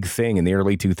really big thing in the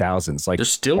early 2000s. Like, they're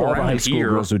still all around high school here.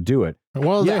 girls would do it.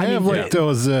 Well, they have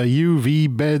those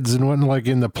UV beds and whatnot, like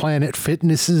in the Planet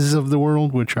Fitnesses of the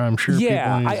world, which I'm sure.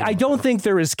 I don't think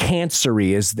they're as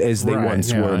cancery as they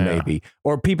once were, maybe.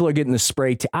 Or people are getting the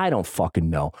spray. I don't fucking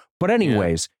know. But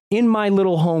anyways, in my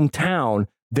little hometown,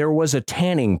 there was a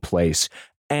tanning place,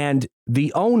 and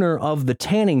the owner of the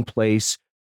tanning place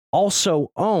also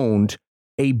owned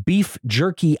a beef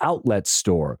jerky outlet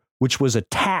store, which was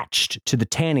attached to the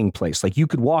tanning place. Like, you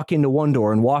could walk into one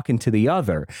door and walk into the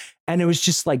other. And it was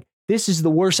just like, this is the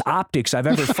worst optics I've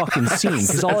ever fucking seen.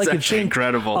 Because all I could think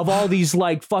of all these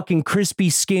like fucking crispy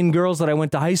skin girls that I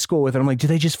went to high school with. And I'm like, do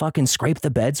they just fucking scrape the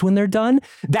beds when they're done?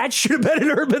 That should have been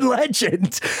an urban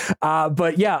legend.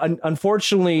 But yeah,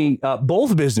 unfortunately,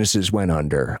 both businesses went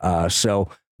under. So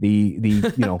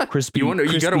the crispy.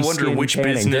 You gotta wonder which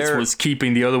business was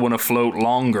keeping the other one afloat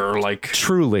longer. Like,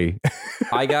 truly.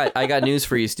 I got news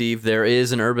for you, Steve. There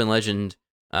is an urban legend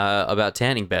about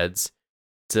tanning beds.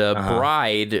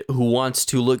 bride who wants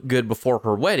to look good before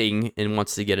her wedding and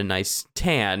wants to get a nice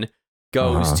tan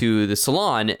goes to the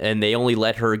salon, and they only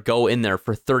let her go in there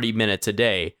for 30 minutes a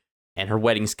day, and her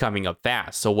wedding's coming up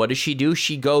fast. So what does she do?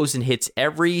 She goes and hits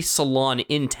every salon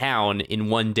in town in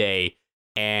one day,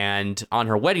 and on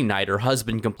her wedding night, her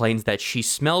husband complains that she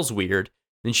smells weird.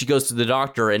 Then she goes to the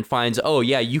doctor and finds, oh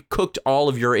yeah, you cooked all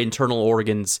of your internal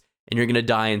organs and you're going to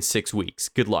die in 6 weeks.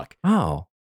 Good luck. Oh,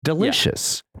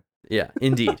 delicious. Yeah,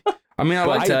 indeed. I mean, I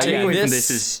like the takeaway yeah, from this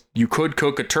is you could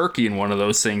cook a turkey in one of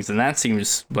those things, and that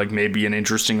seems like maybe an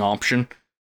interesting option.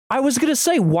 I was going to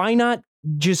say, why not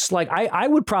just like, I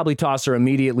would probably toss her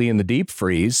immediately in the deep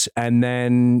freeze. And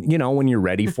then, you know, when you're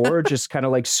ready for her, just kind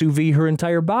of like sous vide her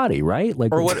entire body, right?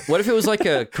 Like, or what if it was like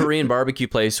a Korean barbecue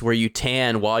place where you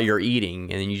tan while you're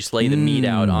eating and then you just lay the meat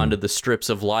out onto the strips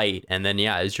of light. And then,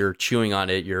 yeah, as you're chewing on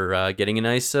it, you're getting a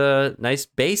nice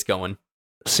base going.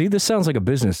 See, this sounds like a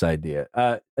business idea.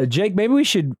 Jake, maybe we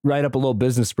should write up a little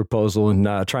business proposal and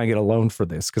try and get a loan for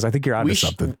this, because I think you're onto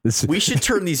something. We should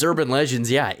turn these urban legends,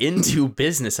 into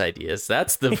business ideas.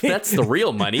 That's the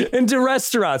real money. Into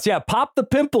restaurants, yeah. Pop the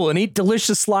pimple and eat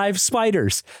delicious live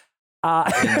spiders.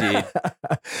 Indeed.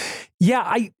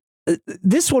 Yeah,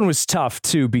 this one was tough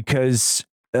too, because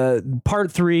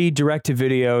part 3 direct to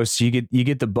video, so you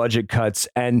get the budget cuts,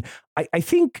 and I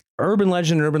think Urban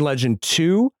Legend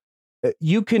 2.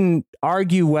 You can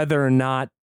argue whether or not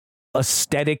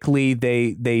aesthetically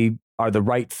they are the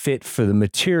right fit for the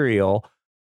material,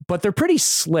 but they're pretty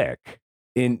slick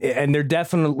and they're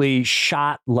definitely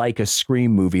shot like a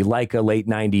Scream movie, like a late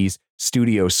 90s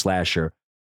studio slasher.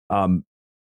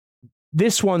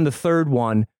 This one, the third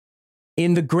one,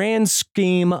 in the grand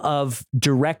scheme of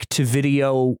direct to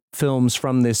video films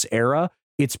from this era,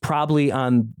 it's probably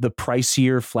on the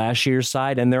pricier, flashier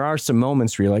side. And there are some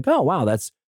moments where you're like, oh, wow,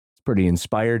 that's pretty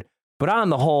inspired, but on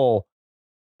the whole,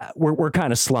 we're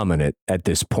kind of slumming it at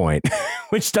this point,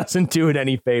 which doesn't do it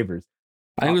any favors.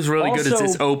 I think it was really good as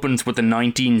this opens with it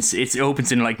opens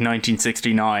in like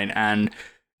 1969, and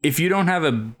if you don't have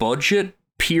a budget,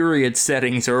 period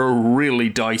settings are a really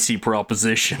dicey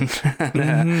proposition.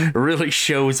 And, it really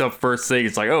shows up first thing.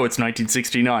 It's like, oh, it's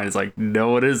 1969. It's like,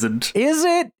 no, it isn't. Is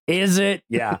it?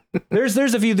 Yeah. There's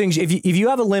a few things. If you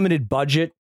have a limited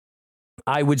budget,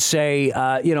 I would say,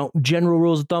 general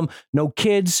rules of thumb, no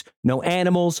kids, no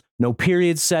animals, no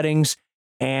period settings,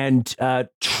 and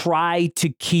try to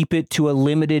keep it to a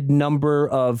limited number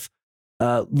of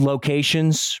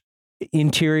locations.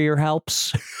 Interior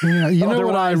helps. Yeah, you know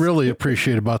what I really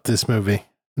appreciate about this movie?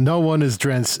 No one is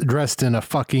dressed in a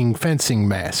fucking fencing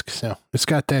mask, so it's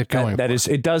got that going.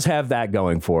 It does have that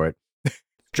going for it.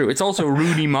 True. It's also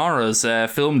Rooney Mara's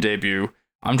film debut.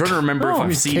 I'm trying to remember if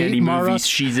I've seen Kate any Mara? Movies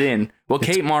she's in. Well,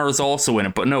 Kate Mara's also in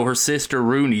it, but no, her sister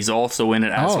Rooney's also in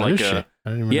it as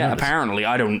apparently.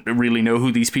 I don't really know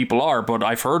who these people are, but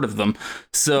I've heard of them.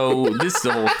 So this is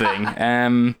the whole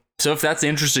thing. So if that's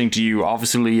interesting to you,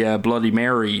 obviously Bloody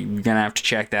Mary, you're going to have to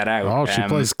check that out. Oh, she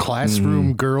plays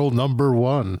classroom girl number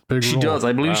 1. She does.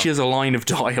 I believe she has a line of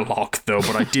dialogue, though,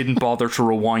 but I didn't bother to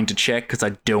rewind to check because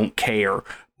I don't care.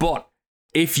 But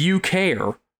if you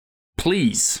care,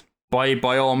 please...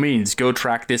 By all means, go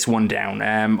track this one down.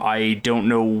 I don't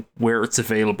know where it's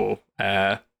available.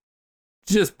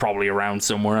 Just probably around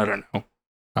somewhere. I don't know.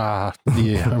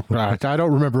 Yeah. Right. I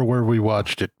don't remember where we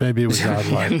watched it. Maybe it was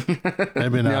online.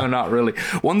 Maybe not. No, not really.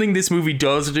 One thing this movie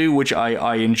does do, which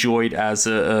I enjoyed as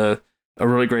a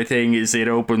really great thing, is it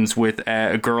opens with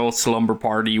a girls' slumber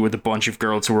party with a bunch of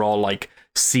girls who are all like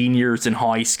seniors in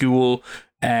high school.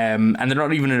 And they're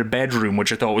not even in a bedroom,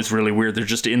 which I thought was really weird. They're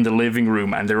just in the living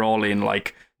room, and they're all in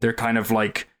like, they're kind of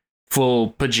like full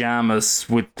pajamas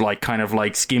with like kind of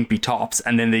like skimpy tops,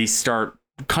 and then they start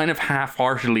kind of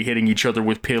half-heartedly hitting each other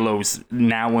with pillows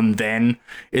now and then.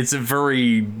 It's a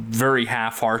very, very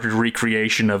half-hearted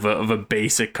recreation of a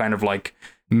basic kind of like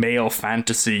male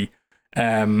fantasy,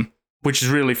 which is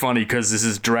really funny because this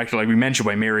is directed, like we mentioned,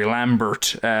 by Mary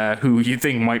Lambert, who you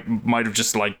think might have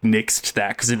just like nixed that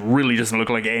because it really doesn't look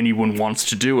like anyone wants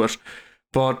to do it.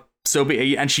 But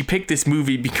and she picked this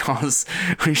movie because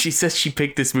she says she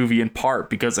picked this movie in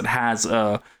part because it has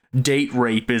date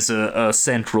rape is a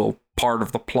central part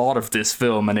of the plot of this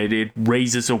film, and it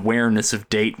raises awareness of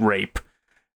date rape.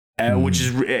 Which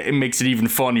is, it makes it even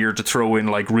funnier to throw in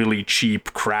like really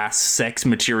cheap, crass sex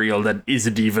material that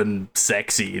isn't even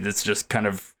sexy. It's just kind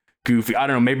of goofy. I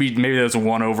don't know. Maybe there's a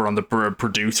one over on the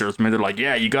producers. Maybe they're like,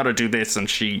 yeah, you got to do this, and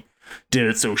she did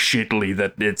it so shittily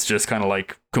that it's just kind of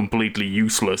like completely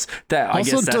useless. That I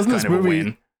guess that's kind of a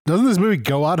win. doesn't this movie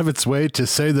go out of its way to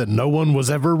say that no one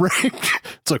was ever raped?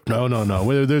 It's like, no.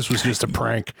 This was just a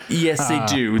prank. Yes, they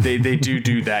do. They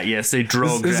do that. Yes, they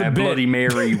drugged. Bloody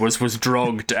Mary was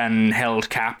drugged and held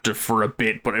captive for a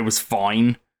bit, but it was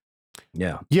fine.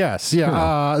 Yeah. Yes.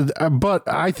 Yeah. But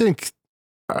I think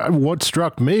what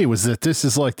struck me was that this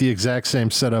is like the exact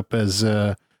same setup as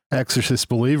Exorcist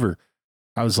Believer.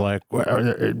 I was like,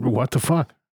 what the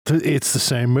fuck? It's the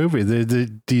same movie.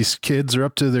 These kids are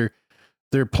up to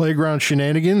their playground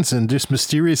shenanigans and just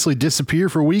mysteriously disappear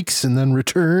for weeks and then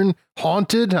return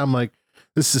haunted. I'm like,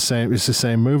 this is the same. It's the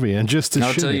same movie, and just to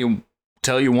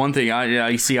tell you one thing.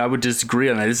 I see. I would disagree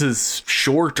on that. This is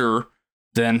shorter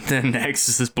than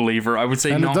Exorcist Believer. I would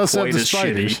say and not quite as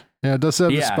shitty. Yeah, it does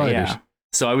have the spiders. Yeah.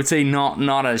 So I would say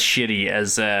not as shitty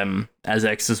as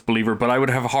Exorcist Believer, but I would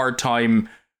have a hard time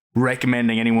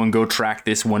recommending anyone go track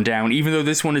this one down, even though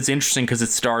this one is interesting because it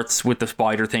starts with the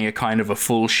spider thing, a kind of a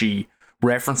Fulci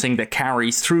referencing that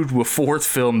carries through to a fourth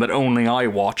film that only I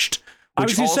watched. I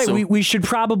was going to say, we should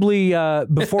probably,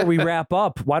 before we wrap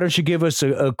up, why don't you give us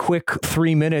a quick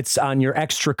 3 minutes on your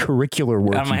extracurricular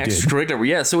work? On my extracurricular,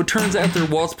 yeah. So it turns out there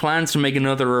was plans to make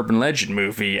another urban legend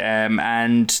movie,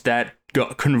 and that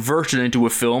got converted into a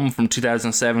film from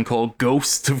 2007 called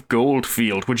Ghosts of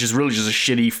Goldfield, which is really just a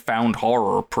shitty found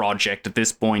horror project at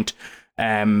this point.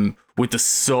 With the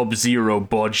sub-zero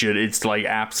budget, it's like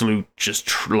absolute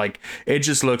it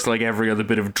just looks like every other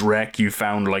bit of Drek you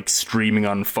found like streaming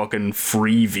on fucking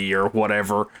Freevee or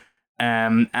whatever.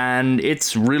 And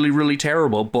it's really, really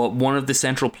terrible. But one of the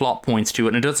central plot points to it,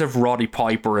 and it does have Roddy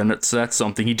Piper in it, so that's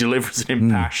something. He delivers an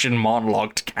impassioned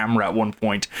monologue to camera at one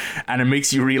point, and it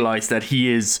makes you realize that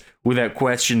he is, without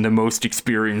question, the most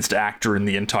experienced actor in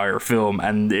the entire film.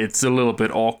 And it's a little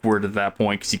bit awkward at that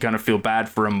point because you kind of feel bad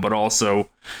for him, but also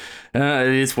it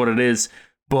is what it is.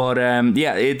 But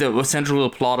the central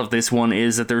plot of this one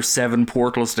is that there's 7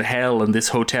 portals to hell, and this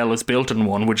hotel is built in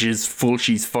one, which is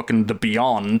Fulci's fucking The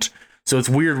Beyond. So it's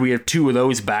weird we have 2 of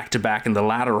those back to back in the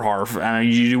latter half,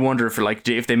 and you do wonder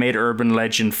if they made Urban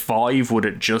Legend 5, would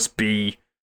it just be,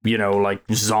 like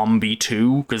Zombie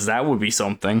 2? Because that would be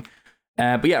something.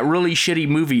 But yeah, really shitty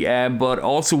movie, but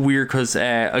also weird because,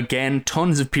 again,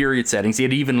 tons of period settings. He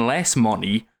had even less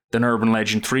money than Urban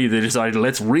Legend 3. They decided,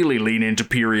 let's really lean into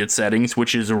period settings,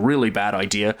 which is a really bad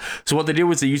idea. So what they did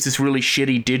was they used this really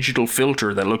shitty digital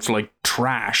filter that looks like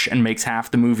trash and makes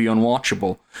half the movie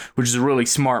unwatchable, which is a really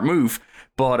smart move.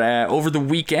 But over the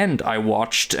weekend, I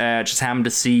watched, just happened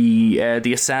to see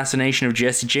The Assassination of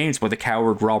Jesse James by the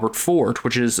coward Robert Ford,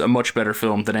 which is a much better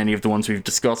film than any of the ones we've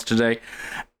discussed today.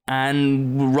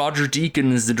 And Roger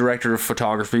Deakins, the director of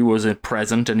photography, was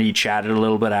present, and he chatted a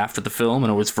little bit after the film,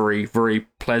 and it was very, very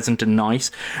pleasant and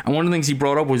nice. And one of the things he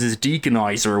brought up was his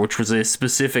Deakinizer, which was a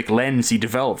specific lens he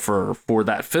developed for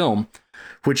that film,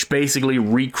 which basically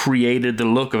recreated the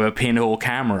look of a pinhole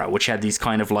camera, which had these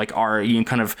kind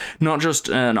of not just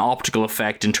an optical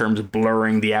effect in terms of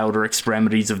blurring the outer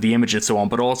extremities of the image and so on,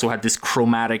 but also had this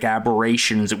chromatic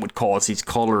aberrations it would cause, these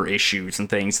color issues and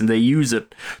things, and they use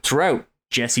it throughout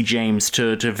Jesse James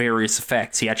to various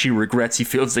effects. He actually regrets, he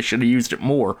feels they should have used it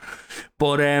more.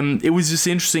 But it was just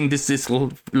interesting, this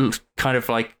little kind of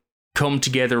like come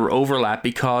together overlap,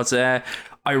 because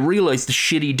I realized the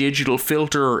shitty digital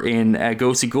filter in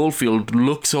Ghosts of Goldfield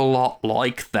looks a lot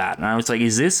like that. And I was like,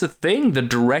 is this a thing? The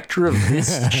director of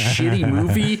this shitty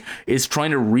movie is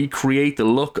trying to recreate the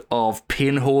look of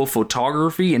pinhole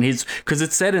photography in his... Because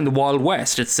it's set in the Wild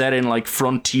West. It's set in like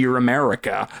frontier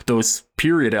America. Those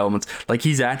period elements. Like,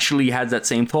 he's actually had that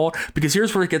same thought. Because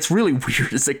here's where it gets really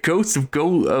weird. Is that Ghosts of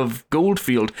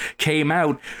Goldfield came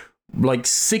out like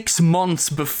 6 months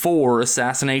before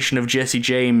Assassination of Jesse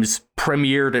James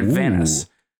premiered at Venice.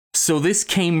 So this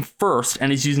came first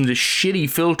and is using the shitty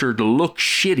filter to look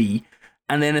shitty,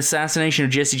 and then Assassination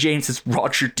of Jesse James is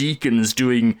Roger Deakins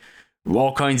doing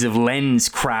all kinds of lens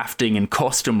crafting and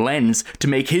custom lens to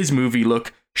make his movie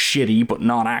look shitty, but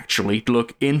not actually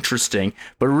look interesting.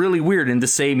 But really weird, in the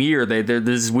same year there's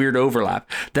this weird overlap.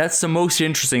 That's the most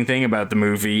interesting thing about the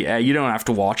movie. You don't have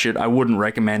to watch it. I wouldn't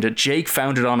recommend it. Jake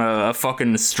found it on a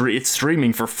fucking it's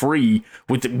streaming for free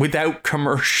without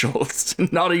commercials.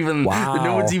 Not even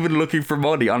no one's even looking for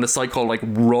money, on a site called like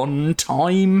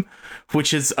Runtime,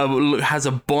 which has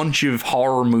a bunch of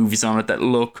horror movies on it that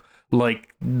look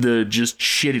like the just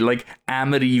shitty, like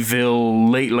Amityville,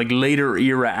 later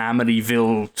era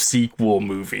Amityville sequel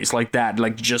movies like that,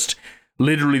 like just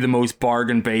literally the most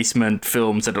bargain basement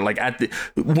films that are like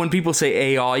when people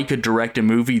say AI could direct a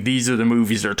movie, these are the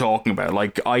movies they're talking about.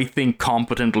 Like, I think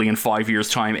competently in 5 years'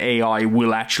 time, AI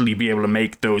will actually be able to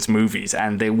make those movies,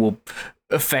 and they will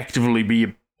effectively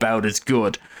be about as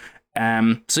good.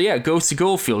 So yeah, Ghost of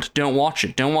Goldfield. Don't watch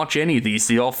it. Don't watch any of these.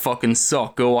 They all fucking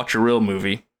suck. Go watch a real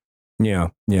movie. Yeah.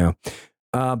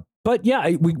 But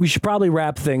yeah, we should probably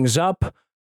wrap things up.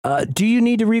 Do you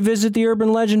need to revisit the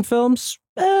Urban Legend films?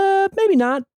 Maybe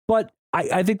not, but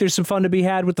I think there's some fun to be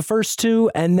had with the first two.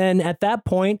 And then at that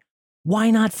point, why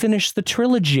not finish the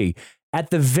trilogy?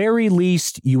 At the very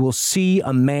least, you will see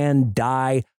a man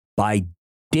die by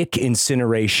dick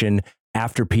incineration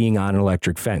after peeing on an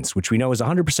electric fence, which we know is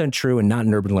 100% true and not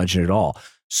an urban legend at all.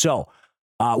 So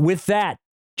with that,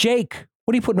 Jake,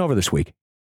 what are you putting over this week?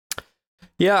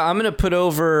 Yeah, I'm going to put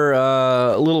over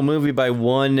a little movie by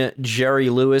one Jerry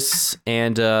Lewis,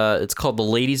 and it's called The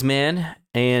Ladies' Man.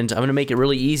 And I'm going to make it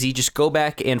really easy. Just go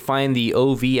back and find the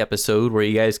OV episode where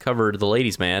you guys covered The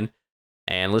Ladies' Man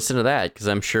and listen to that, because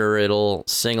I'm sure it'll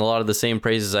sing a lot of the same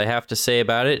praises I have to say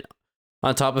about it.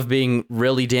 On top of being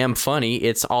really damn funny,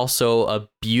 it's also a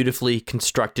beautifully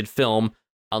constructed film,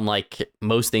 unlike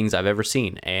most things I've ever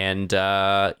seen. And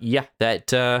that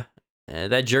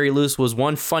Jerry Lewis was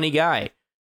one funny guy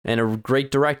and a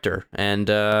great director, and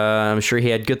I'm sure he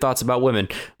had good thoughts about women.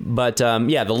 But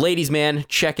The Ladies' Man,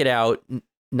 check it out,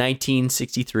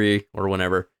 1963 or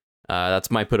whenever. That's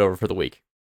my put over for the week.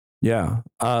 Yeah.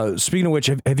 Speaking of which,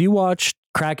 have you watched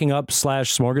Cracking Up /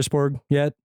 Smorgasbord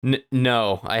yet?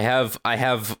 No, I have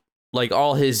like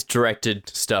all his directed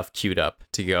stuff queued up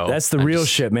to go. That's the real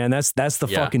shit, man. That's the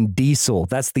fucking diesel.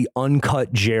 That's the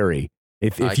uncut Jerry.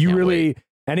 If you really,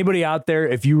 anybody out there,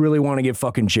 if you really want to get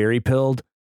fucking Jerry pilled,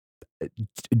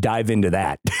 dive into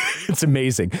that. It's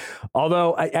amazing.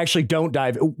 Although I actually don't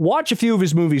dive. Watch a few of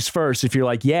his movies first. If you're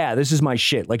like, yeah, this is my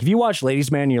shit. Like if you watch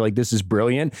Ladies' Man, and you're like, this is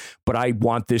brilliant, but I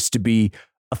want this to be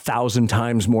 1,000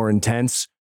 times more intense.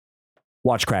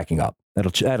 Watch Cracking Up.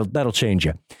 That'll change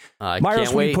you.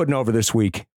 Myros, what are you putting over this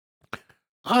week?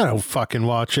 I don't fucking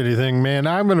watch anything, man.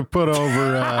 I'm going to put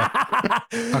over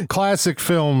a classic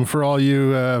film for all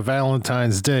you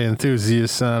Valentine's Day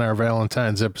enthusiasts on our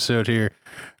Valentine's episode here.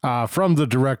 From the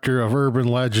director of Urban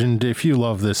Legend. If you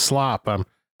love this slop, I'm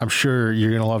sure you're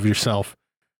going to love yourself.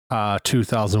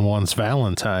 2001's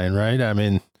Valentine, right? I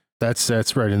mean,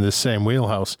 that's right in the same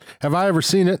wheelhouse. Have I ever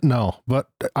seen it? No, but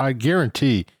I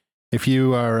guarantee if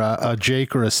you are a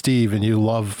Jake or a Steve and you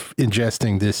love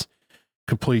ingesting this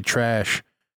complete trash,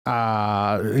 tis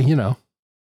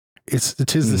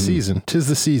the season. Tis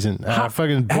the season.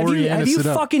 Fucking have you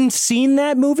fucking seen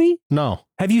that movie? No.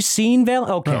 Have you seen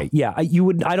Okay, no. Yeah, you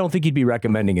would. I don't think you'd be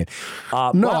recommending it.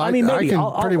 No, well, I mean, maybe.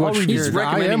 He's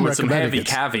recommending with some heavy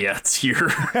caveats here.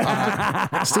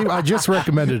 Steve, I just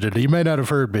recommended it. You may not have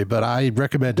heard me, but I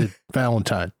recommended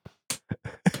Valentine.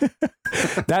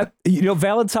 That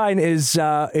Valentine is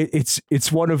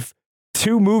it's one of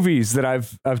two movies that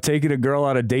I've taken a girl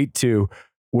on a date to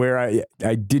where I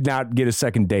did not get a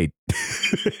second date.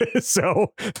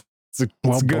 So it's a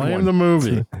good blame one. The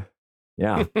movie.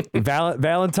 Yeah.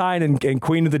 Valentine and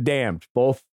Queen of the Damned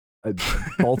both were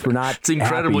not. It's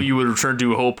incredible happy. You would return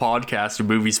to a whole podcast of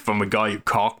movies from a guy who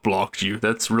cock blocked you.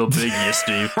 That's real big, you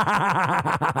Steve.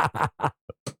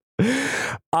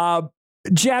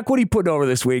 Jack, what are you putting over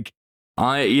this week?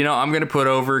 I'm going to put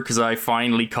over, because I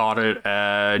finally caught it,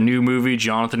 new movie,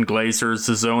 Jonathan Glazer's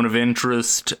The Zone of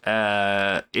Interest.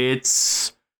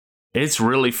 It's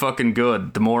really fucking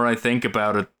good. The more I think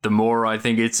about it, the more I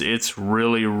think it's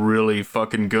really, really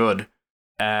fucking good.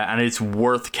 And it's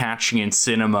worth catching in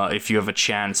cinema if you have a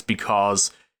chance,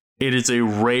 because it is a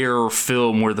rare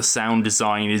film where the sound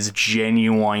design is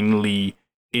genuinely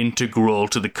integral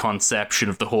to the conception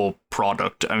of the whole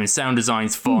product. I mean, sound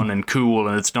design's fun and cool,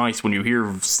 and it's nice when you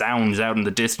hear sounds out in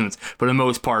the distance, but for the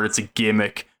most part it's a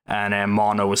gimmick, and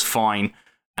mono is fine.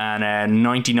 And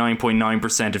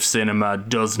 99.9% of cinema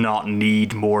does not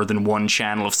need more than one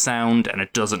channel of sound, and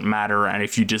it doesn't matter, and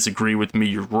if you disagree with me,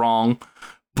 you're wrong.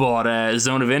 But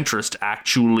Zone of Interest,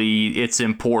 actually, it's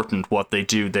important what they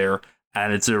do there,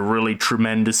 and it's a really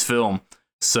tremendous film.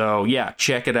 So yeah,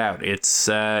 check it out.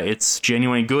 It's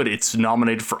genuinely good. It's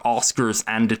nominated for Oscars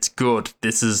and it's good.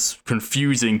 This is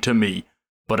confusing to me,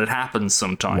 but it happens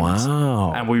sometimes.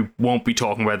 Wow. And we won't be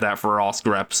talking about that for our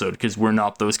Oscar episode because we're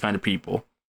not those kind of people.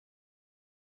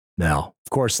 No, of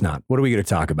course not. What are we going to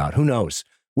talk about? Who knows?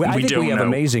 I think we have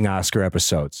amazing Oscar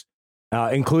episodes,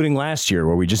 including last year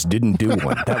where we just didn't do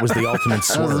one. That was the ultimate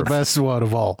swerve. That was the best one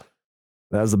of all.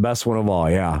 That was the best one of all,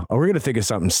 yeah. Oh, we're going to think of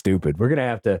something stupid. We're going to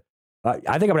have to... I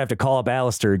think I'm going to have to call up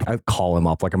Alistair. I call him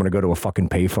up like I'm going to go to a fucking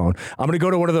payphone. I'm going to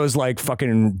go to one of those like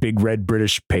fucking big red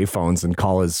British payphones and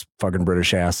call his fucking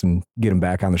British ass and get him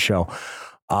back on the show.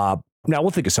 Now we'll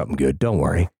think of something good. Don't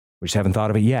worry. We just haven't thought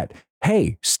of it yet.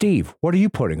 Hey, Steve, what are you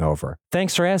putting over?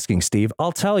 Thanks for asking, Steve.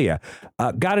 I'll tell you.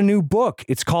 Got a new book.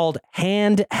 It's called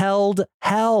Handheld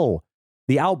Hell,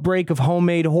 The Outbreak of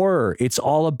Homemade Horror. It's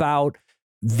all about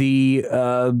the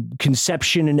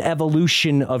conception and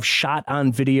evolution of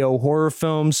shot-on-video horror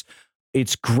films.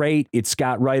 It's great. It's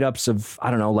got write-ups of, I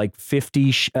don't know, like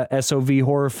 50 SOV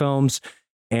horror films,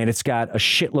 and it's got a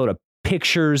shitload of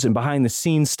pictures and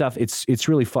behind-the-scenes stuff. It's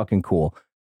really fucking cool.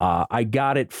 I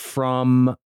got it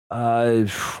from...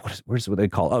 where's what they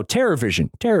call? Oh,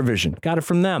 TerrorVision. Got it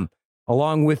from them,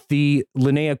 along with the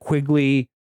Linnea Quigley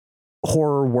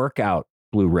horror workout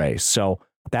Blu-ray. So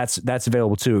that's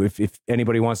available too. If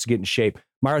anybody wants to get in shape.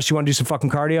 Myros, you want to do some fucking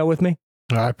cardio with me?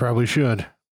 I probably should.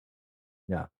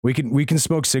 Yeah, we can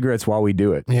smoke cigarettes while we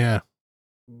do it. Yeah.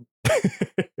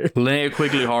 Linnea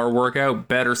Quigley horror workout,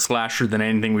 better slasher than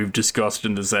anything we've discussed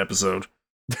in this episode.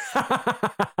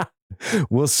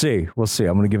 We'll see. I'm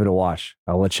going to give it a watch.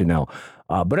 I'll let you know.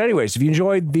 But anyways, if you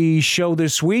enjoyed the show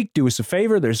this week, do us a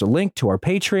favor. There's a link to our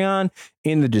Patreon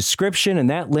in the description, and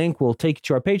that link will take you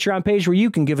to our Patreon page where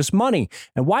you can give us money.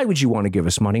 And why would you want to give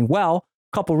us money? Well,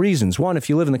 a couple reasons. One, if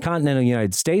you live in the continental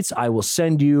United States, I will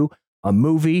send you a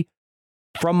movie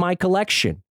from my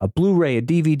collection, a Blu-ray, a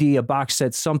DVD, a box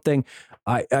set, something.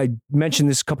 I mentioned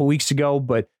this a couple weeks ago,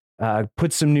 but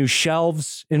put some new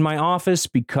shelves in my office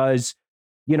because,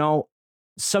 you know,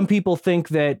 some people think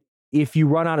that if you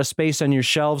run out of space on your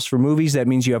shelves for movies, that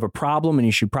means you have a problem and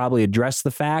you should probably address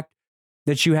the fact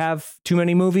that you have too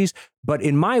many movies. But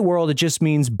in my world, it just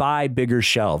means buy bigger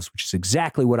shelves, which is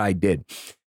exactly what I did.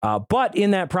 But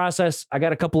in that process, I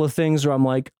got a couple of things where I'm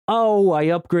like, oh, I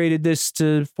upgraded this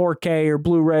to 4K or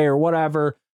Blu-ray or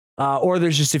whatever. Or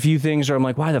there's just a few things where I'm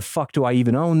like, why the fuck do I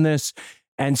even own this?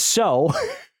 And so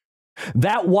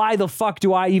that why the fuck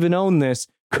do I even own this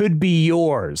could be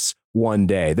yours one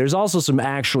day. There's also some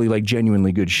actually like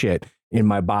genuinely good shit in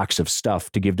my box of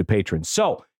stuff to give to patrons.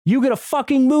 So you get a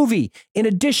fucking movie. In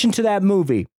addition to that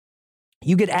movie,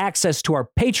 you get access to our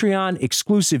Patreon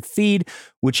exclusive feed,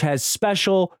 which has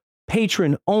special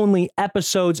patron-only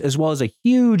episodes, as well as a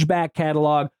huge back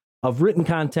catalog of written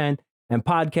content and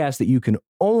podcasts that you can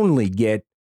only get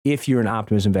if you're an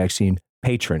Optimism Vaccine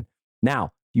patron.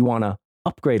 Now, you want to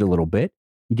upgrade a little bit.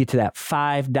 You get to that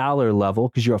 $5 level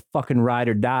because you're a fucking ride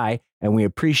or die, and we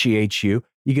appreciate you.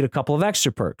 You get a couple of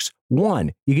extra perks.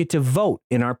 One, you get to vote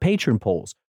in our patron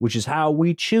polls, which is how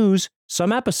we choose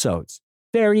some episodes.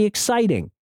 Very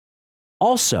exciting.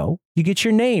 Also, you get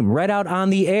your name read out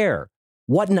on the air.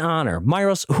 What an honor.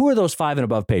 Myros, who are those 5 and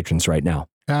above patrons right now?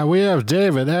 We have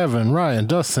David, Evan, Ryan,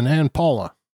 Dustin, and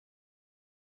Paula.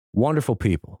 Wonderful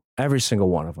people. Every single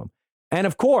one of them. And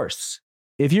of course,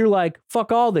 if you're like,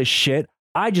 fuck all this shit,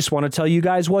 I just want to tell you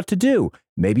guys what to do.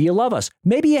 Maybe you love us.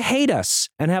 Maybe you hate us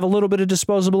and have a little bit of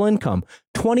disposable income.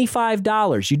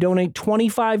 $25. You donate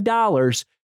 $25.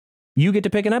 You get to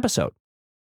pick an episode.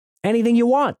 Anything you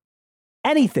want.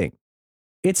 Anything.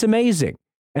 It's amazing.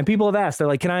 And people have asked, they're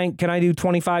like, can I do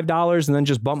 $25 and then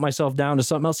just bump myself down to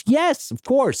something else? Yes, of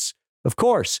course. Of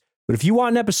course. But if you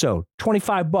want an episode,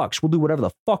 $25, we'll do whatever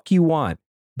the fuck you want.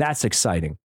 That's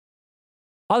exciting.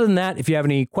 Other than that, if you have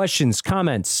any questions,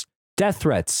 comments, death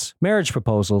threats, marriage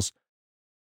proposals,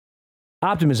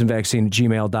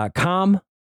 optimismvaccine@gmail.com,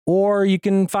 or you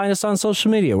can find us on social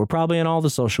media. We're probably on all the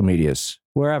social medias,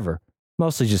 wherever.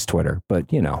 Mostly just Twitter,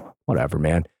 but you know, whatever,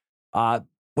 man.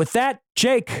 With that,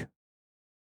 Jake,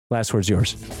 last word's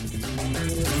yours.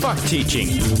 Fuck teaching.